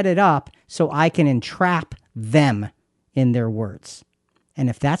set it up so I can entrap them in their words? And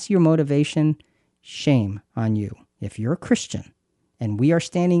if that's your motivation, shame on you. If you're a Christian and we are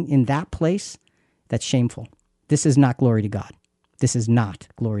standing in that place, that's shameful. This is not glory to God. This is not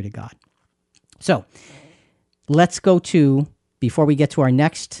glory to God. So let's go to, before we get to our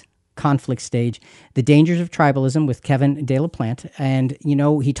next conflict stage, the dangers of tribalism with Kevin De La Plante. And, you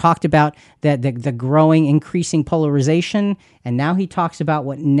know, he talked about the growing, increasing polarization. And now he talks about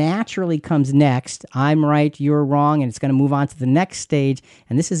what naturally comes next. I'm right, you're wrong. And it's going to move on to the next stage.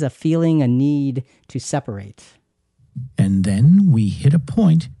 And this is a feeling, a need to separate. And then we hit a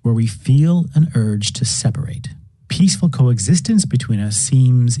point where we feel an urge to separate. Peaceful coexistence between us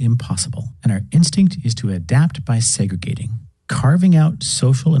seems impossible, and our instinct is to adapt by segregating, carving out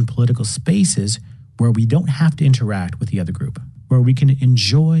social and political spaces where we don't have to interact with the other group, where we can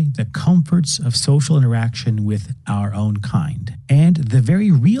enjoy the comforts of social interaction with our own kind, and the very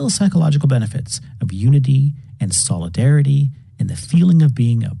real psychological benefits of unity and solidarity and the feeling of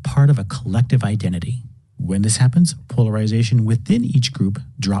being a part of a collective identity. When this happens, polarization within each group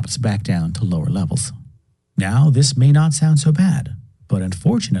drops back down to lower levels. Now, this may not sound so bad, but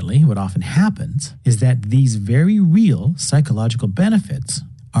unfortunately, what often happens is that these very real psychological benefits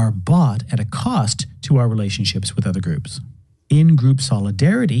are bought at a cost to our relationships with other groups. In-group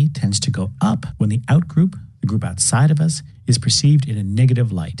solidarity tends to go up when the out-group, the group outside of us, is perceived in a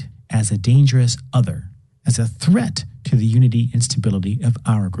negative light, as a dangerous other, as a threat to the unity and stability of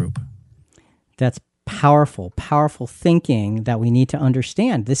our group. That's powerful, powerful thinking that we need to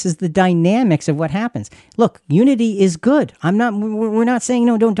understand. This is the dynamics of what happens. Look, unity is good. We're not saying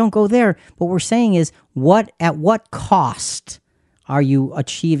no, don't go there. What we're saying is at what cost are you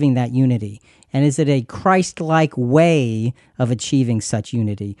achieving that unity? And is it a Christ-like way of achieving such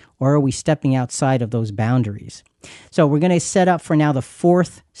unity? Or are we stepping outside of those boundaries? So we're going to set up for now the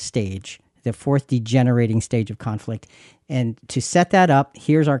fourth stage, the fourth degenerating stage of conflict. And to set that up,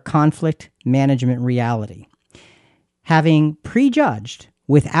 here's our conflict management reality. Having prejudged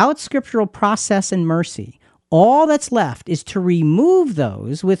without scriptural process and mercy, all that's left is to remove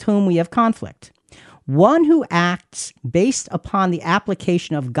those with whom we have conflict. One who acts based upon the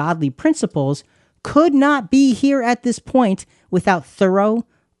application of godly principles could not be here at this point without thorough,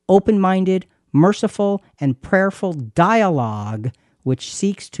 open-minded, merciful, and prayerful dialogue which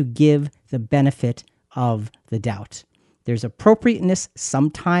seeks to give the benefit of the doubt. There's appropriateness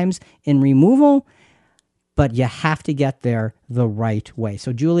sometimes in removal, but you have to get there the right way.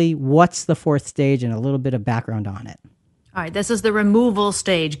 So, Julie, what's the fourth stage and a little bit of background on it? All right, this is the removal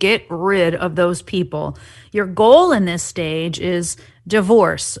stage. Get rid of those people. Your goal in this stage is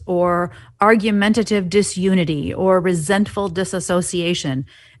divorce or argumentative disunity or resentful disassociation.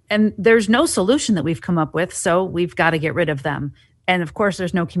 And there's no solution that we've come up with, so we've got to get rid of them. And of course,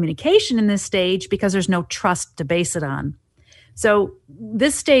 there's no communication in this stage because there's no trust to base it on. So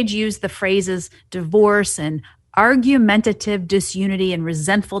this stage used the phrases divorce and argumentative disunity and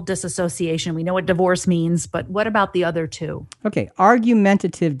resentful disassociation. We know what divorce means, but what about the other two? Okay,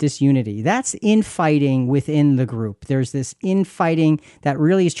 argumentative disunity. That's infighting within the group. There's this infighting that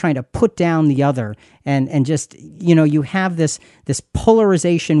really is trying to put down the other, and just, you have this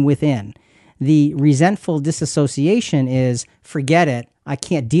polarization within. The resentful disassociation is, forget it, I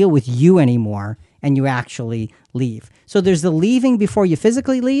can't deal with you anymore, and you actually leave. So there's the leaving before you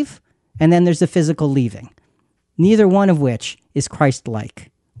physically leave, and then there's the physical leaving. Neither one of which is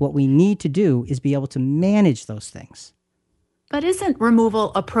Christ-like. What we need to do is be able to manage those things. But isn't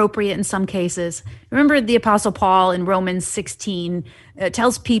removal appropriate in some cases? Remember the Apostle Paul in Romans 16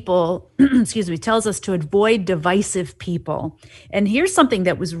 tells people, tells us to avoid divisive people. And here's something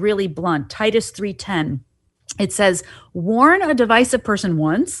that was really blunt. Titus 3:10. It says, warn a divisive person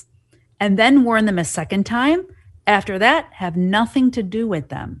once, and then warn them a second time. After that, have nothing to do with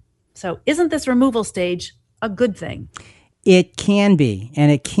them. So isn't this removal stage a good thing? It can be,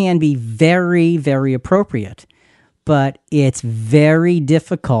 and it can be very, very appropriate. But it's very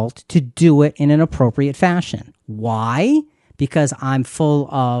difficult to do it in an appropriate fashion. Why? Because I'm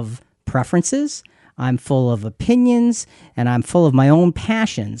full of preferences, I'm full of opinions, and I'm full of my own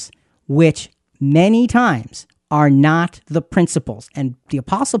passions, which many times are not the principles. And the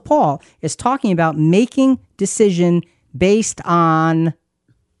Apostle Paul is talking about making decision based on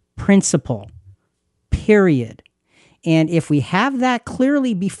principle, period. And if we have that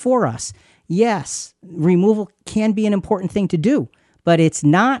clearly before us, yes, removal can be an important thing to do, but it's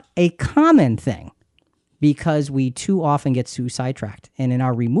not a common thing because we too often get too sidetracked. And in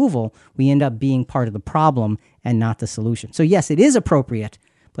our removal, we end up being part of the problem and not the solution. So yes, it is appropriate,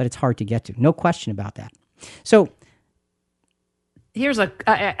 but it's hard to get to. No question about that. So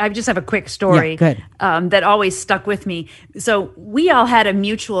I just have a quick story that always stuck with me. So we all had a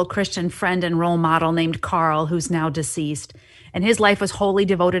mutual Christian friend and role model named Carl, who's now deceased, and his life was wholly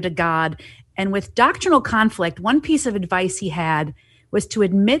devoted to God. And with doctrinal conflict, one piece of advice he had was to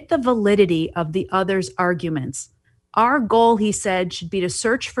admit the validity of the other's arguments. Our goal, he said, should be to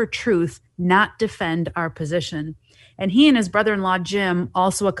search for truth, not defend our position. And he and his brother-in-law, Jim,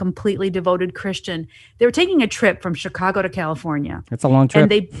 also a completely devoted Christian, they were taking a trip from Chicago to California. That's a long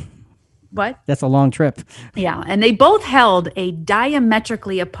trip. And what? That's a long trip. Yeah. And they both held a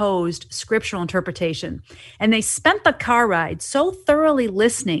diametrically opposed scriptural interpretation. And they spent the car ride so thoroughly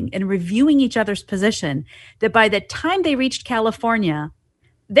listening and reviewing each other's position that by the time they reached California,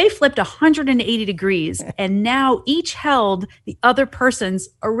 they flipped 180 degrees and now each held the other person's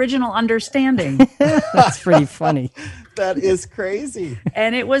original understanding. That's pretty funny. That is crazy.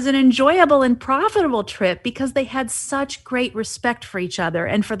 And it was an enjoyable and profitable trip because they had such great respect for each other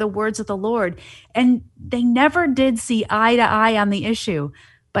and for the words of the Lord. And they never did see eye to eye on the issue,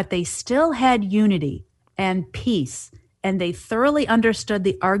 but they still had unity and peace, and they thoroughly understood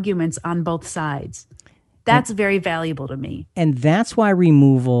the arguments on both sides. That's very valuable to me. And that's why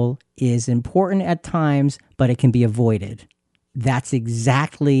removal is important at times, but it can be avoided. That's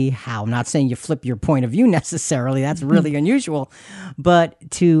exactly how. I'm not saying you flip your point of view necessarily. That's really unusual.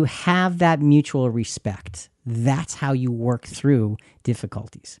 But to have that mutual respect, that's how you work through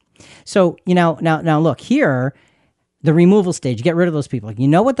difficulties. So, now look, here, The removal stage, get rid of those people. You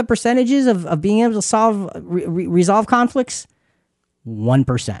know what the percentage is of being able to resolve conflicts?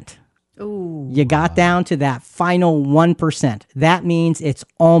 1%. Ooh. You got down to that final 1%. That means it's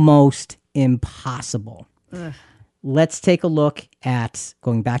almost impossible. Ugh. Let's take a look at,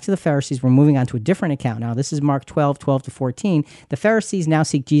 going back to the Pharisees, we're moving on to a different account now. This is Mark 12:12-14. The Pharisees now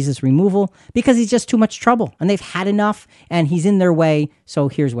seek Jesus' removal because he's just too much trouble, and they've had enough, and he's in their way, so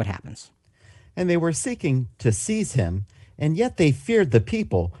here's what happens. And they were seeking to seize him, and yet they feared the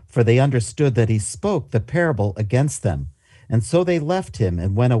people, for they understood that he spoke the parable against them. And so they left him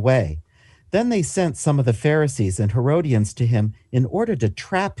and went away. Then they sent some of the Pharisees and Herodians to him in order to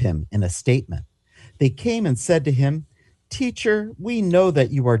trap him in a statement. They came and said to him, "Teacher, we know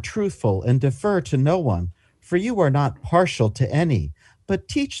that you are truthful and defer to no one, for you are not partial to any, but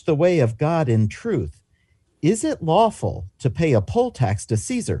teach the way of God in truth. Is it lawful to pay a poll tax to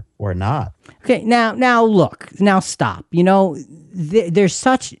Caesar or not?" Okay, now look, now stop. You know, there's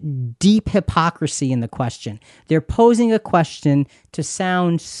such deep hypocrisy in the question. They're posing a question to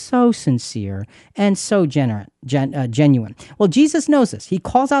sound so sincere and so genuine. Well, Jesus knows this. He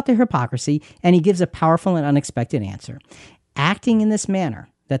calls out their hypocrisy, and he gives a powerful and unexpected answer. Acting in this manner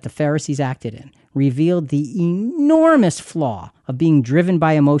that the Pharisees acted in revealed the enormous flaw of being driven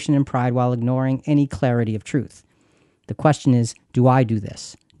by emotion and pride while ignoring any clarity of truth. The question is, do I do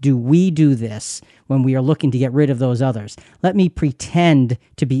this? Do we do this when we are looking to get rid of those others? Let me pretend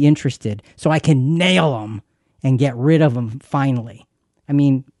to be interested so I can nail them and get rid of them finally. I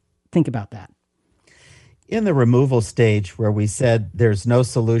mean, think about that. In the removal stage where we said there's no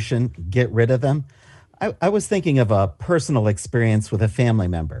solution, get rid of them, I was thinking of a personal experience with a family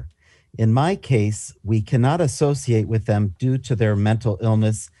member. In my case, we cannot associate with them due to their mental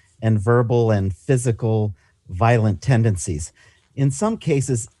illness and verbal and physical violent tendencies. In some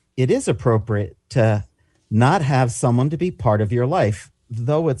cases, it is appropriate to not have someone to be part of your life,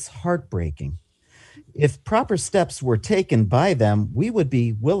 though it's heartbreaking. If proper steps were taken by them, we would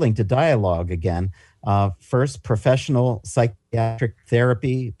be willing to dialogue again. First, professional psychiatric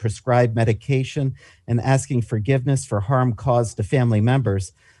therapy, prescribed medication, and asking forgiveness for harm caused to family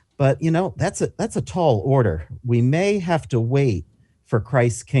members. But, you know, that's a tall order. We may have to wait for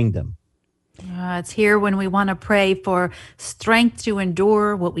Christ's kingdom. It's here when we want to pray for strength to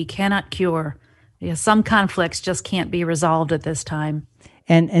endure what we cannot cure. Some conflicts just can't be resolved at this time.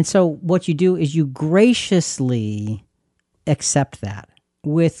 And so what you do is you graciously accept that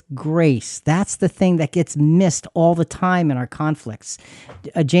with grace. That's the thing that gets missed all the time in our conflicts.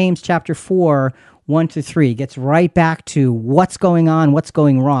 James chapter 4, 1-3 gets right back to what's going on, what's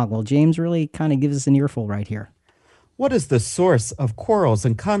going wrong. Well, James really kind of gives us an earful right here. What is the source of quarrels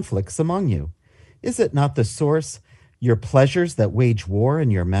and conflicts among you? Is it not the source, your pleasures that wage war in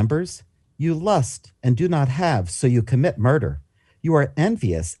your members? You lust and do not have, so you commit murder. You are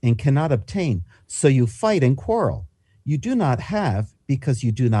envious and cannot obtain, so you fight and quarrel. You do not have because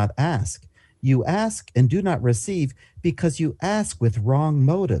you do not ask. You ask and do not receive because you ask with wrong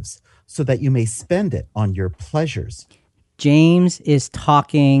motives, so that you may spend it on your pleasures. James is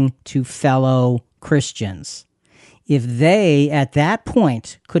talking to fellow Christians. If they, at that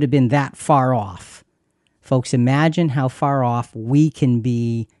point, could have been that far off, folks, imagine how far off we can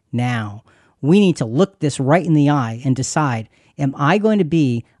be now. We need to look this right in the eye and decide, am I going to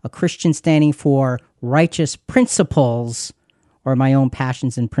be a Christian standing for righteous principles or my own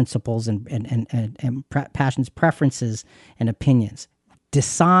passions and principles and passions, preferences, and opinions?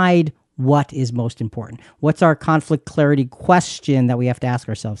 Decide what is most important. What's our conflict clarity question that we have to ask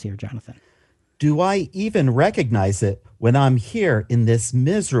ourselves here, Jonathan? Do I even recognize it when I'm here in this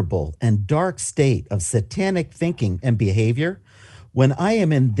miserable and dark state of satanic thinking and behavior? When I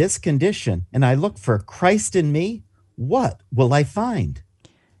am in this condition and I look for Christ in me, what will I find?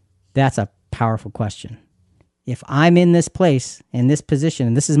 That's a powerful question. If I'm in this place, in this position,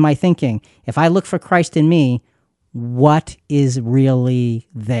 and this is my thinking, if I look for Christ in me, what is really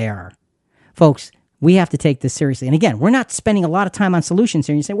there? Folks, we have to take this seriously. And again, we're not spending a lot of time on solutions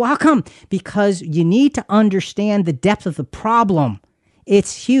here. And you say, well, how come? Because you need to understand the depth of the problem.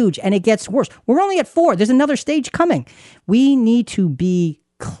 It's huge, and it gets worse. We're only at 4. There's another stage coming. We need to be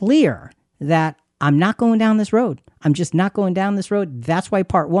clear that I'm not going down this road. I'm just not going down this road. That's why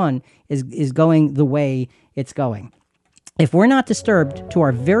part 1 is going the way it's going. If we're not disturbed to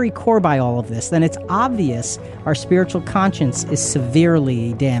our very core by all of this, then it's obvious our spiritual conscience is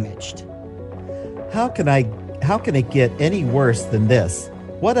severely damaged. How can it get any worse than this?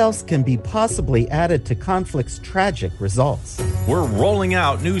 What else can be possibly added to conflict's tragic results? We're rolling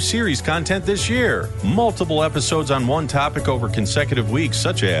out new series content this year. Multiple episodes on one topic over consecutive weeks,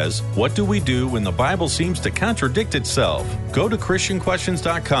 such as What Do We Do When the Bible Seems to Contradict Itself? Go to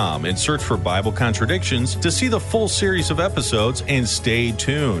ChristianQuestions.com and search for Bible Contradictions to see the full series of episodes, and stay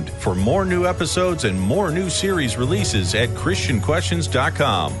tuned for more new episodes and more new series releases at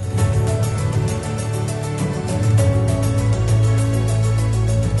ChristianQuestions.com.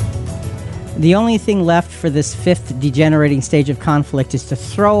 The only thing left for this fifth degenerating stage of conflict is to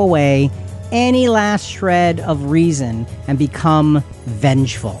throw away any last shred of reason and become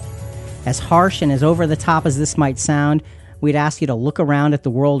vengeful. As harsh and as over the top as this might sound, we'd ask you to look around at the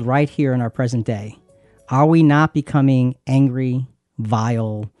world right here in our present day. Are we not becoming angry,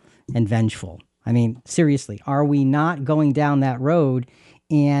 vile, and vengeful? I mean, seriously, are we not going down that road?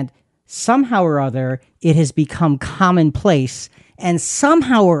 And somehow or other, it has become commonplace, and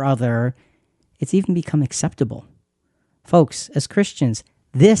somehow or other, it's even become acceptable. Folks, as Christians,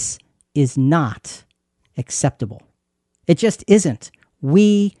 this is not acceptable. It just isn't.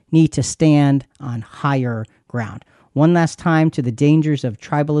 We need to stand on higher ground. One last time to the dangers of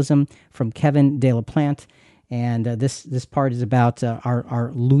tribalism from Kevin De La Plante. And this part is about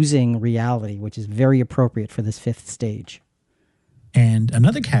our losing reality, which is very appropriate for this fifth stage. And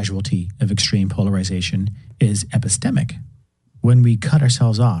another casualty of extreme polarization is epistemic, when we cut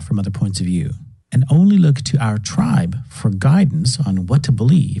ourselves off from other points of view and only look to our tribe for guidance on what to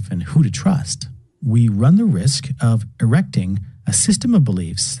believe and who to trust. We run the risk of erecting a system of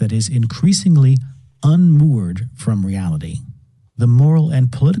beliefs that is increasingly unmoored from reality. The moral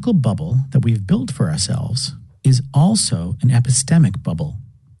and political bubble that we've built for ourselves is also an epistemic bubble.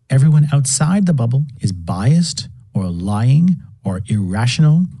 Everyone outside the bubble is biased or lying or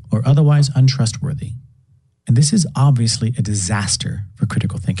irrational or otherwise untrustworthy. And this is obviously a disaster for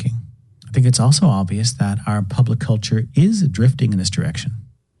critical thinking. I think it's also obvious that our public culture is drifting in this direction.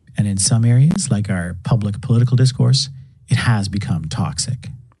 And in some areas, like our public political discourse, it has become toxic.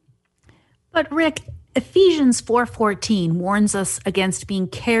 But Rick, Ephesians 4:14 warns us against being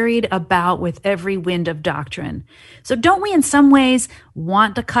carried about with every wind of doctrine. So don't we in some ways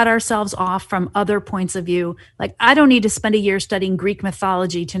want to cut ourselves off from other points of view? Like, I don't need to spend a year studying Greek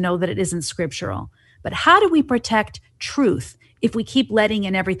mythology to know that it isn't scriptural. But how do we protect truth if we keep letting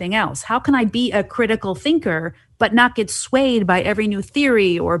in everything else? How can I be a critical thinker but not get swayed by every new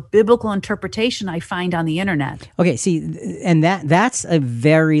theory or biblical interpretation I find on the internet? Okay, see, and that's a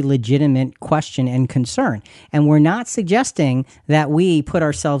very legitimate question and concern. And we're not suggesting that we put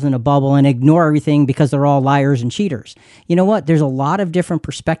ourselves in a bubble and ignore everything because they're all liars and cheaters. You know what? There's a lot of different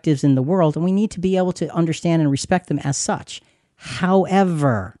perspectives in the world, and we need to be able to understand and respect them as such.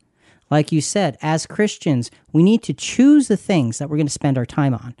 However, like you said, as Christians, we need to choose the things that we're going to spend our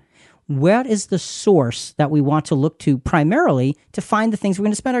time on. What is the source that we want to look to primarily to find the things we're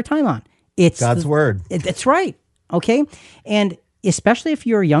going to spend our time on? It's God's word. That's right. Okay. And especially if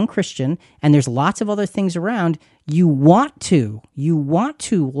you're a young Christian and there's lots of other things around, you want to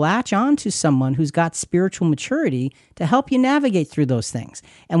latch on to someone who's got spiritual maturity to help you navigate through those things.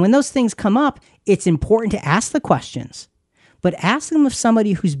 And when those things come up, it's important to ask the questions. But ask them of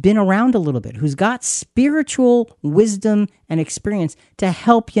somebody who's been around a little bit, who's got spiritual wisdom and experience to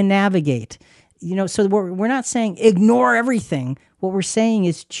help you navigate. You know, so we're not saying ignore everything. What we're saying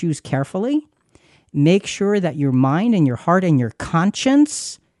is choose carefully. Make sure that your mind and your heart and your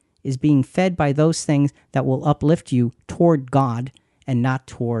conscience is being fed by those things that will uplift you toward God and not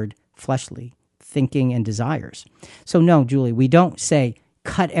toward fleshly thinking and desires. So no, Julie, we don't say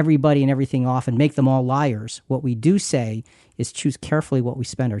cut everybody and everything off and make them all liars. What we do say is choose carefully what we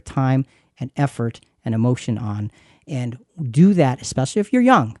spend our time and effort and emotion on, and do that, especially if you're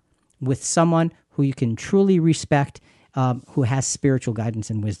young, with someone who you can truly respect, who has spiritual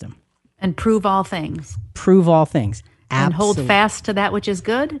guidance and wisdom. And prove all things. Prove all things. And hold Absolutely. fast to that which is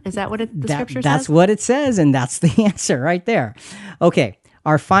good? Is that what the scripture says? That's what it says, and that's the answer right there. Okay,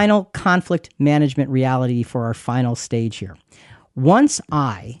 our final conflict management reality for our final stage here. Once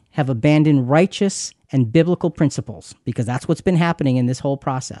I have abandoned righteous and biblical principles, because that's what's been happening in this whole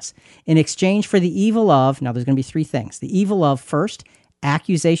process, in exchange for the evil of, now there's going to be three things. The evil of, first,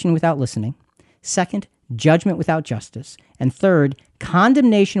 accusation without listening. Second, judgment without justice. And third,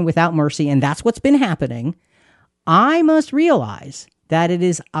 condemnation without mercy. And that's what's been happening. I must realize that it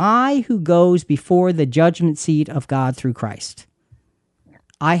is I who goes before the judgment seat of God through Christ.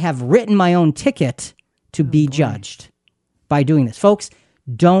 I have written my own ticket to be judged by doing this. Folks,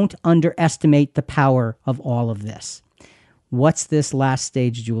 don't underestimate the power of all of this. What's this last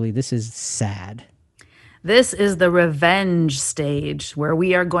stage, Julie? This is sad. This is the revenge stage where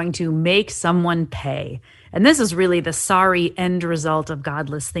we are going to make someone pay. And this is really the sorry end result of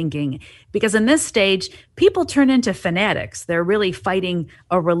godless thinking, because in this stage, people turn into fanatics. They're really fighting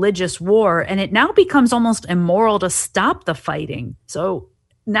a religious war, and it now becomes almost immoral to stop the fighting. So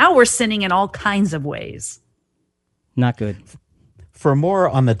now we're sinning in all kinds of ways. Not good. For more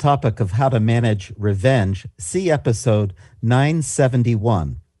on the topic of how to manage revenge, see episode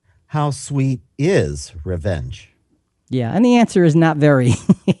 971. How sweet is revenge? Yeah, and the answer is not very.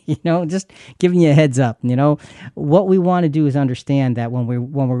 Just giving you a heads up. What we want to do is understand that when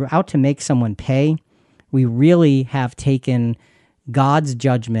we're out to make someone pay, we really have taken God's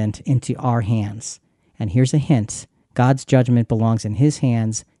judgment into our hands. And here's a hint: God's judgment belongs in His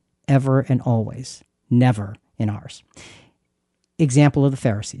hands ever and always, never in ours. Example of the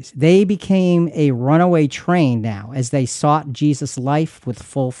Pharisees. They became a runaway train now as they sought Jesus' life with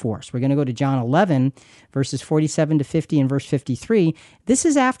full force. We're going to go to John 11, verses 47 to 50 and verse 53. This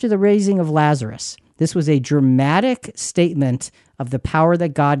is after the raising of Lazarus. This was a dramatic statement of the power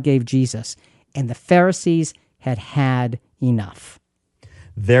that God gave Jesus, and the Pharisees had had enough.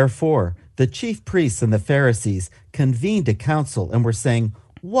 Therefore, the chief priests and the Pharisees convened a council and were saying,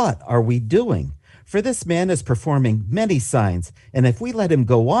 "What are we doing? For this man is performing many signs, and if we let him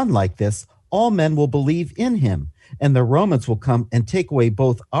go on like this, all men will believe in him, and the Romans will come and take away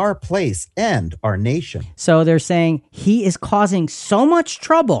both our place and our nation." So they're saying he is causing so much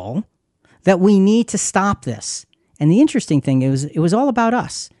trouble that we need to stop this. And the interesting thing is, it was all about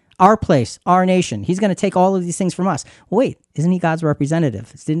us, our place, our nation. He's going to take all of these things from us. Wait, isn't he God's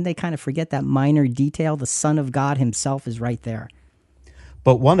representative? Didn't they kind of forget that minor detail? The Son of God himself is right there.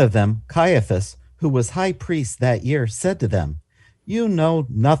 But one of them, Caiaphas, who was high priest that year, said to them, "You know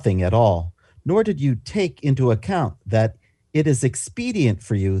nothing at all, nor did you take into account that it is expedient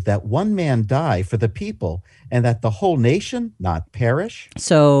for you that one man die for the people, and that the whole nation not perish?"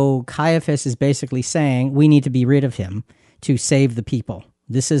 So Caiaphas is basically saying we need to be rid of him to save the people.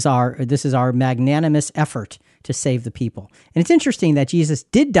 This is our magnanimous effort to save the people. And it's interesting that Jesus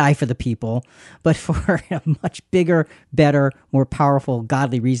did die for the people, but for a much bigger, better, more powerful,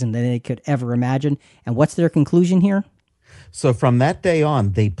 godly reason than they could ever imagine. And what's their conclusion here? So from that day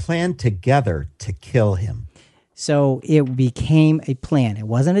on, they planned together to kill him. So it became a plan. It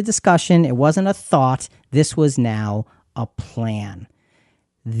wasn't a discussion. It wasn't a thought. This was now a plan.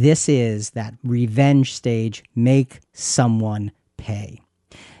 This is that revenge stage. Make someone pay.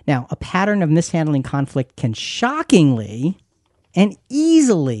 Now, a pattern of mishandling conflict can shockingly and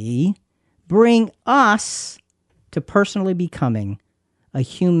easily bring us to personally becoming a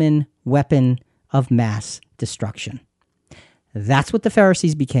human weapon of mass destruction. That's what the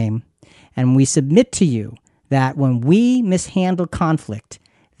Pharisees became, and we submit to you that when we mishandle conflict,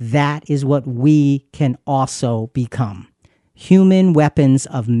 that is what we can also become. Human weapons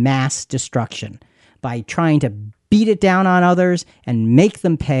of mass destruction. By trying to beat it down on others and make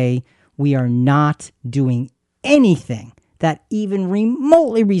them pay, we are not doing anything that even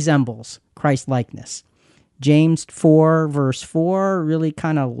remotely resembles Christ-likeness. James 4, verse 4 really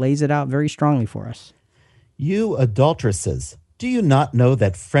kind of lays it out very strongly for us. "You adulteresses, do you not know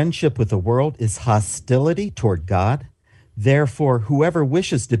that friendship with the world is hostility toward God? Therefore, whoever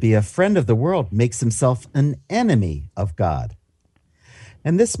wishes to be a friend of the world makes himself an enemy of God."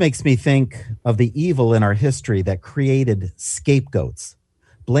 And this makes me think of the evil in our history that created scapegoats,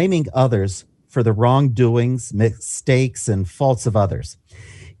 blaming others for the wrongdoings, mistakes, and faults of others.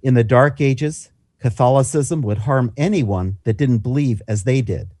 In the Dark Ages, Catholicism would harm anyone that didn't believe as they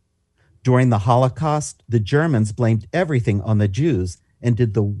did. During the Holocaust, the Germans blamed everything on the Jews and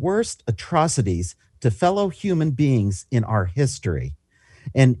did the worst atrocities to fellow human beings in our history.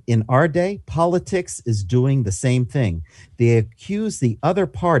 And in our day, politics is doing the same thing. They accuse the other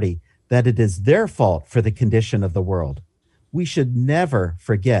party that it is their fault for the condition of the world. We should never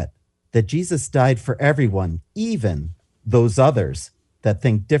forget that Jesus died for everyone, even those others that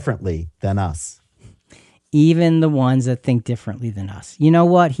think differently than us. Even the ones that think differently than us. You know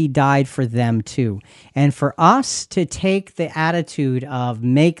what? He died for them too. And for us to take the attitude of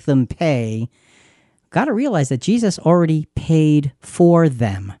make them pay, got to realize that Jesus already paid for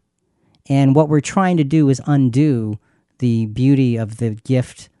them. And what we're trying to do is undo the beauty of the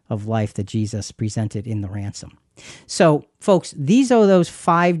gift of life that Jesus presented in the ransom. So, folks, these are those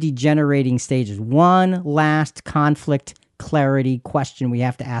 5 degenerating stages. One last conflict clarity question we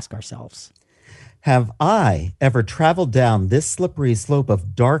have to ask ourselves. Have I ever traveled down this slippery slope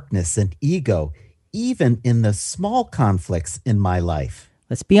of darkness and ego, even in the small conflicts in my life?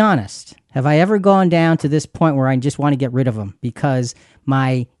 Let's be honest. Have I ever gone down to this point where I just want to get rid of them because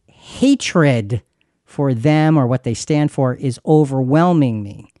my hatred for them or what they stand for is overwhelming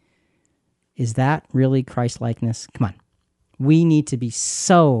me. Is that really Christ-likeness? Come on. We need to be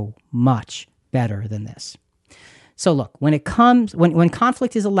so much better than this. So look, when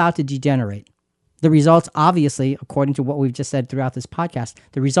conflict is allowed to degenerate, the results, obviously, according to what we've just said throughout this podcast,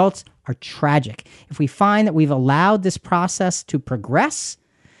 the results are tragic. If we find that we've allowed this process to progress,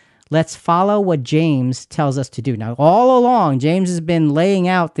 let's follow what James tells us to do. Now, all along, James has been laying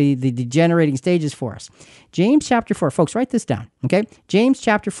out the degenerating stages for us. James chapter 4, folks, write this down, okay? James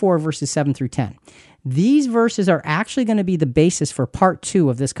chapter 4, verses 7 through 10. These verses are actually going to be the basis for part 2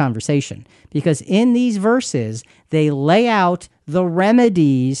 of this conversation, because in these verses, they lay out the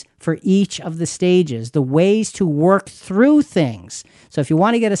remedies for each of the stages, the ways to work through things. So if you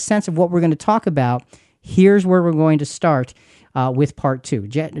want to get a sense of what we're going to talk about, here's where we're going to start with part 2.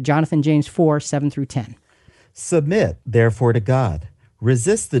 Jonathan, James 4, 7 through 10. Submit, therefore, to God.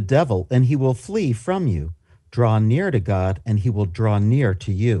 Resist the devil, and he will flee from you. Draw near to God, and he will draw near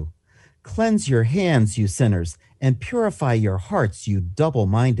to you. Cleanse your hands, you sinners, and purify your hearts, you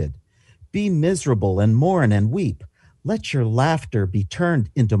double-minded. Be miserable and mourn and weep. Let your laughter be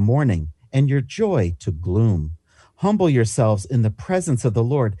turned into mourning, and your joy to gloom. Humble yourselves in the presence of the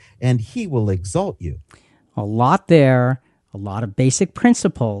Lord, and he will exalt you. A lot there, a lot of basic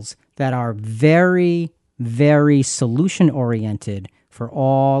principles that are very, very solution-oriented for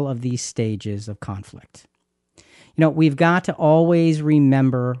all of these stages of conflict. You know, we've got to always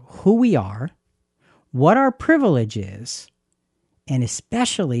remember who we are, what our privilege is, and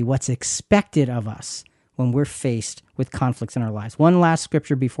especially what's expected of us when we're faced with conflicts in our lives. One last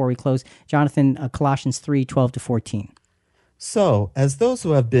scripture before we close. Jonathan, Colossians 3, 12 to 14. So, as those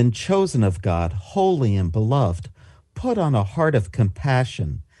who have been chosen of God, holy and beloved, put on a heart of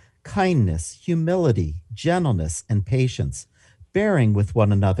compassion, kindness, humility, gentleness, and patience, bearing with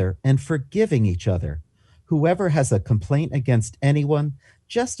one another and forgiving each other. Whoever has a complaint against anyone,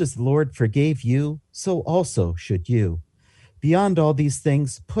 just as the Lord forgave you, so also should you. Beyond all these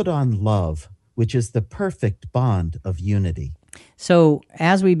things, put on love, which is the perfect bond of unity. So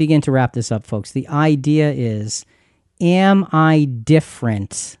as we begin to wrap this up, folks, the idea is, am I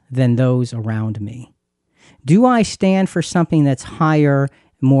different than those around me? Do I stand for something that's higher,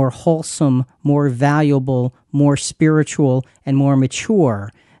 more wholesome, more valuable, more spiritual, and more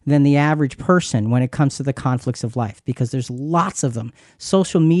mature than the average person when it comes to the conflicts of life? Because there's lots of them.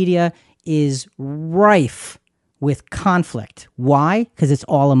 Social media is rife with conflict. Why? Because it's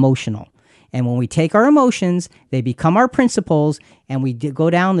all emotional. And when we take our emotions, they become our principles, and we go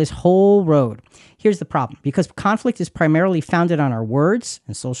down this whole road. Here's the problem. Because conflict is primarily founded on our words,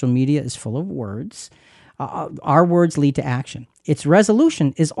 and social media is full of words, our words lead to action. Its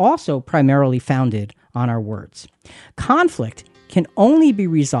resolution is also primarily founded on our words. Conflict can only be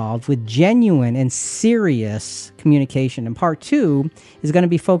resolved with genuine and serious communication. And part 2 is going to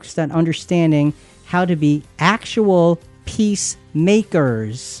be focused on understanding how to be actual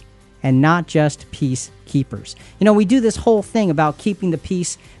peacemakers and not just peacekeepers. You know, we do this whole thing about keeping the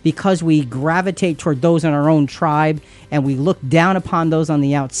peace because we gravitate toward those in our own tribe, and we look down upon those on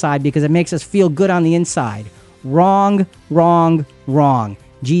the outside because it makes us feel good on the inside. Wrong, wrong, wrong.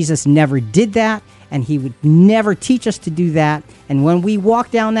 Jesus never did that, and he would never teach us to do that. And when we walk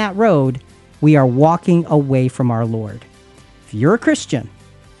down that road, we are walking away from our Lord. If you're a Christian,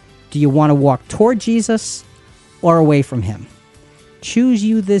 do you want to walk toward Jesus or away from him? Choose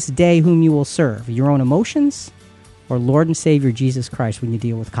you this day whom you will serve, your own emotions or Lord and Savior Jesus Christ when you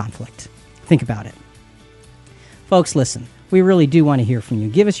deal with conflict. Think about it. Folks, listen, we really do want to hear from you.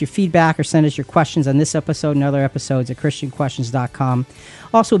 Give us your feedback or send us your questions on this episode and other episodes at ChristianQuestions.com.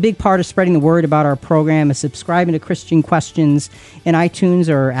 Also, a big part of spreading the word about our program is subscribing to Christian Questions in iTunes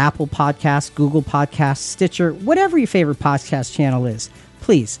or Apple Podcasts, Google Podcasts, Stitcher, whatever your favorite podcast channel is.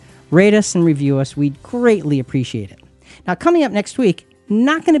 Please rate us and review us. We'd greatly appreciate it. Now, coming up next week,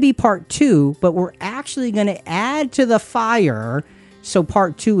 not going to be part 2, but we're actually going to add to the fire so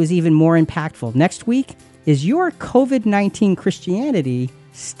part 2 is even more impactful. Next week, is your COVID-19 Christianity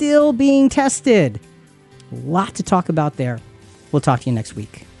still being tested? A lot to talk about there. We'll talk to you next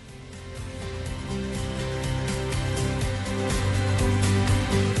week.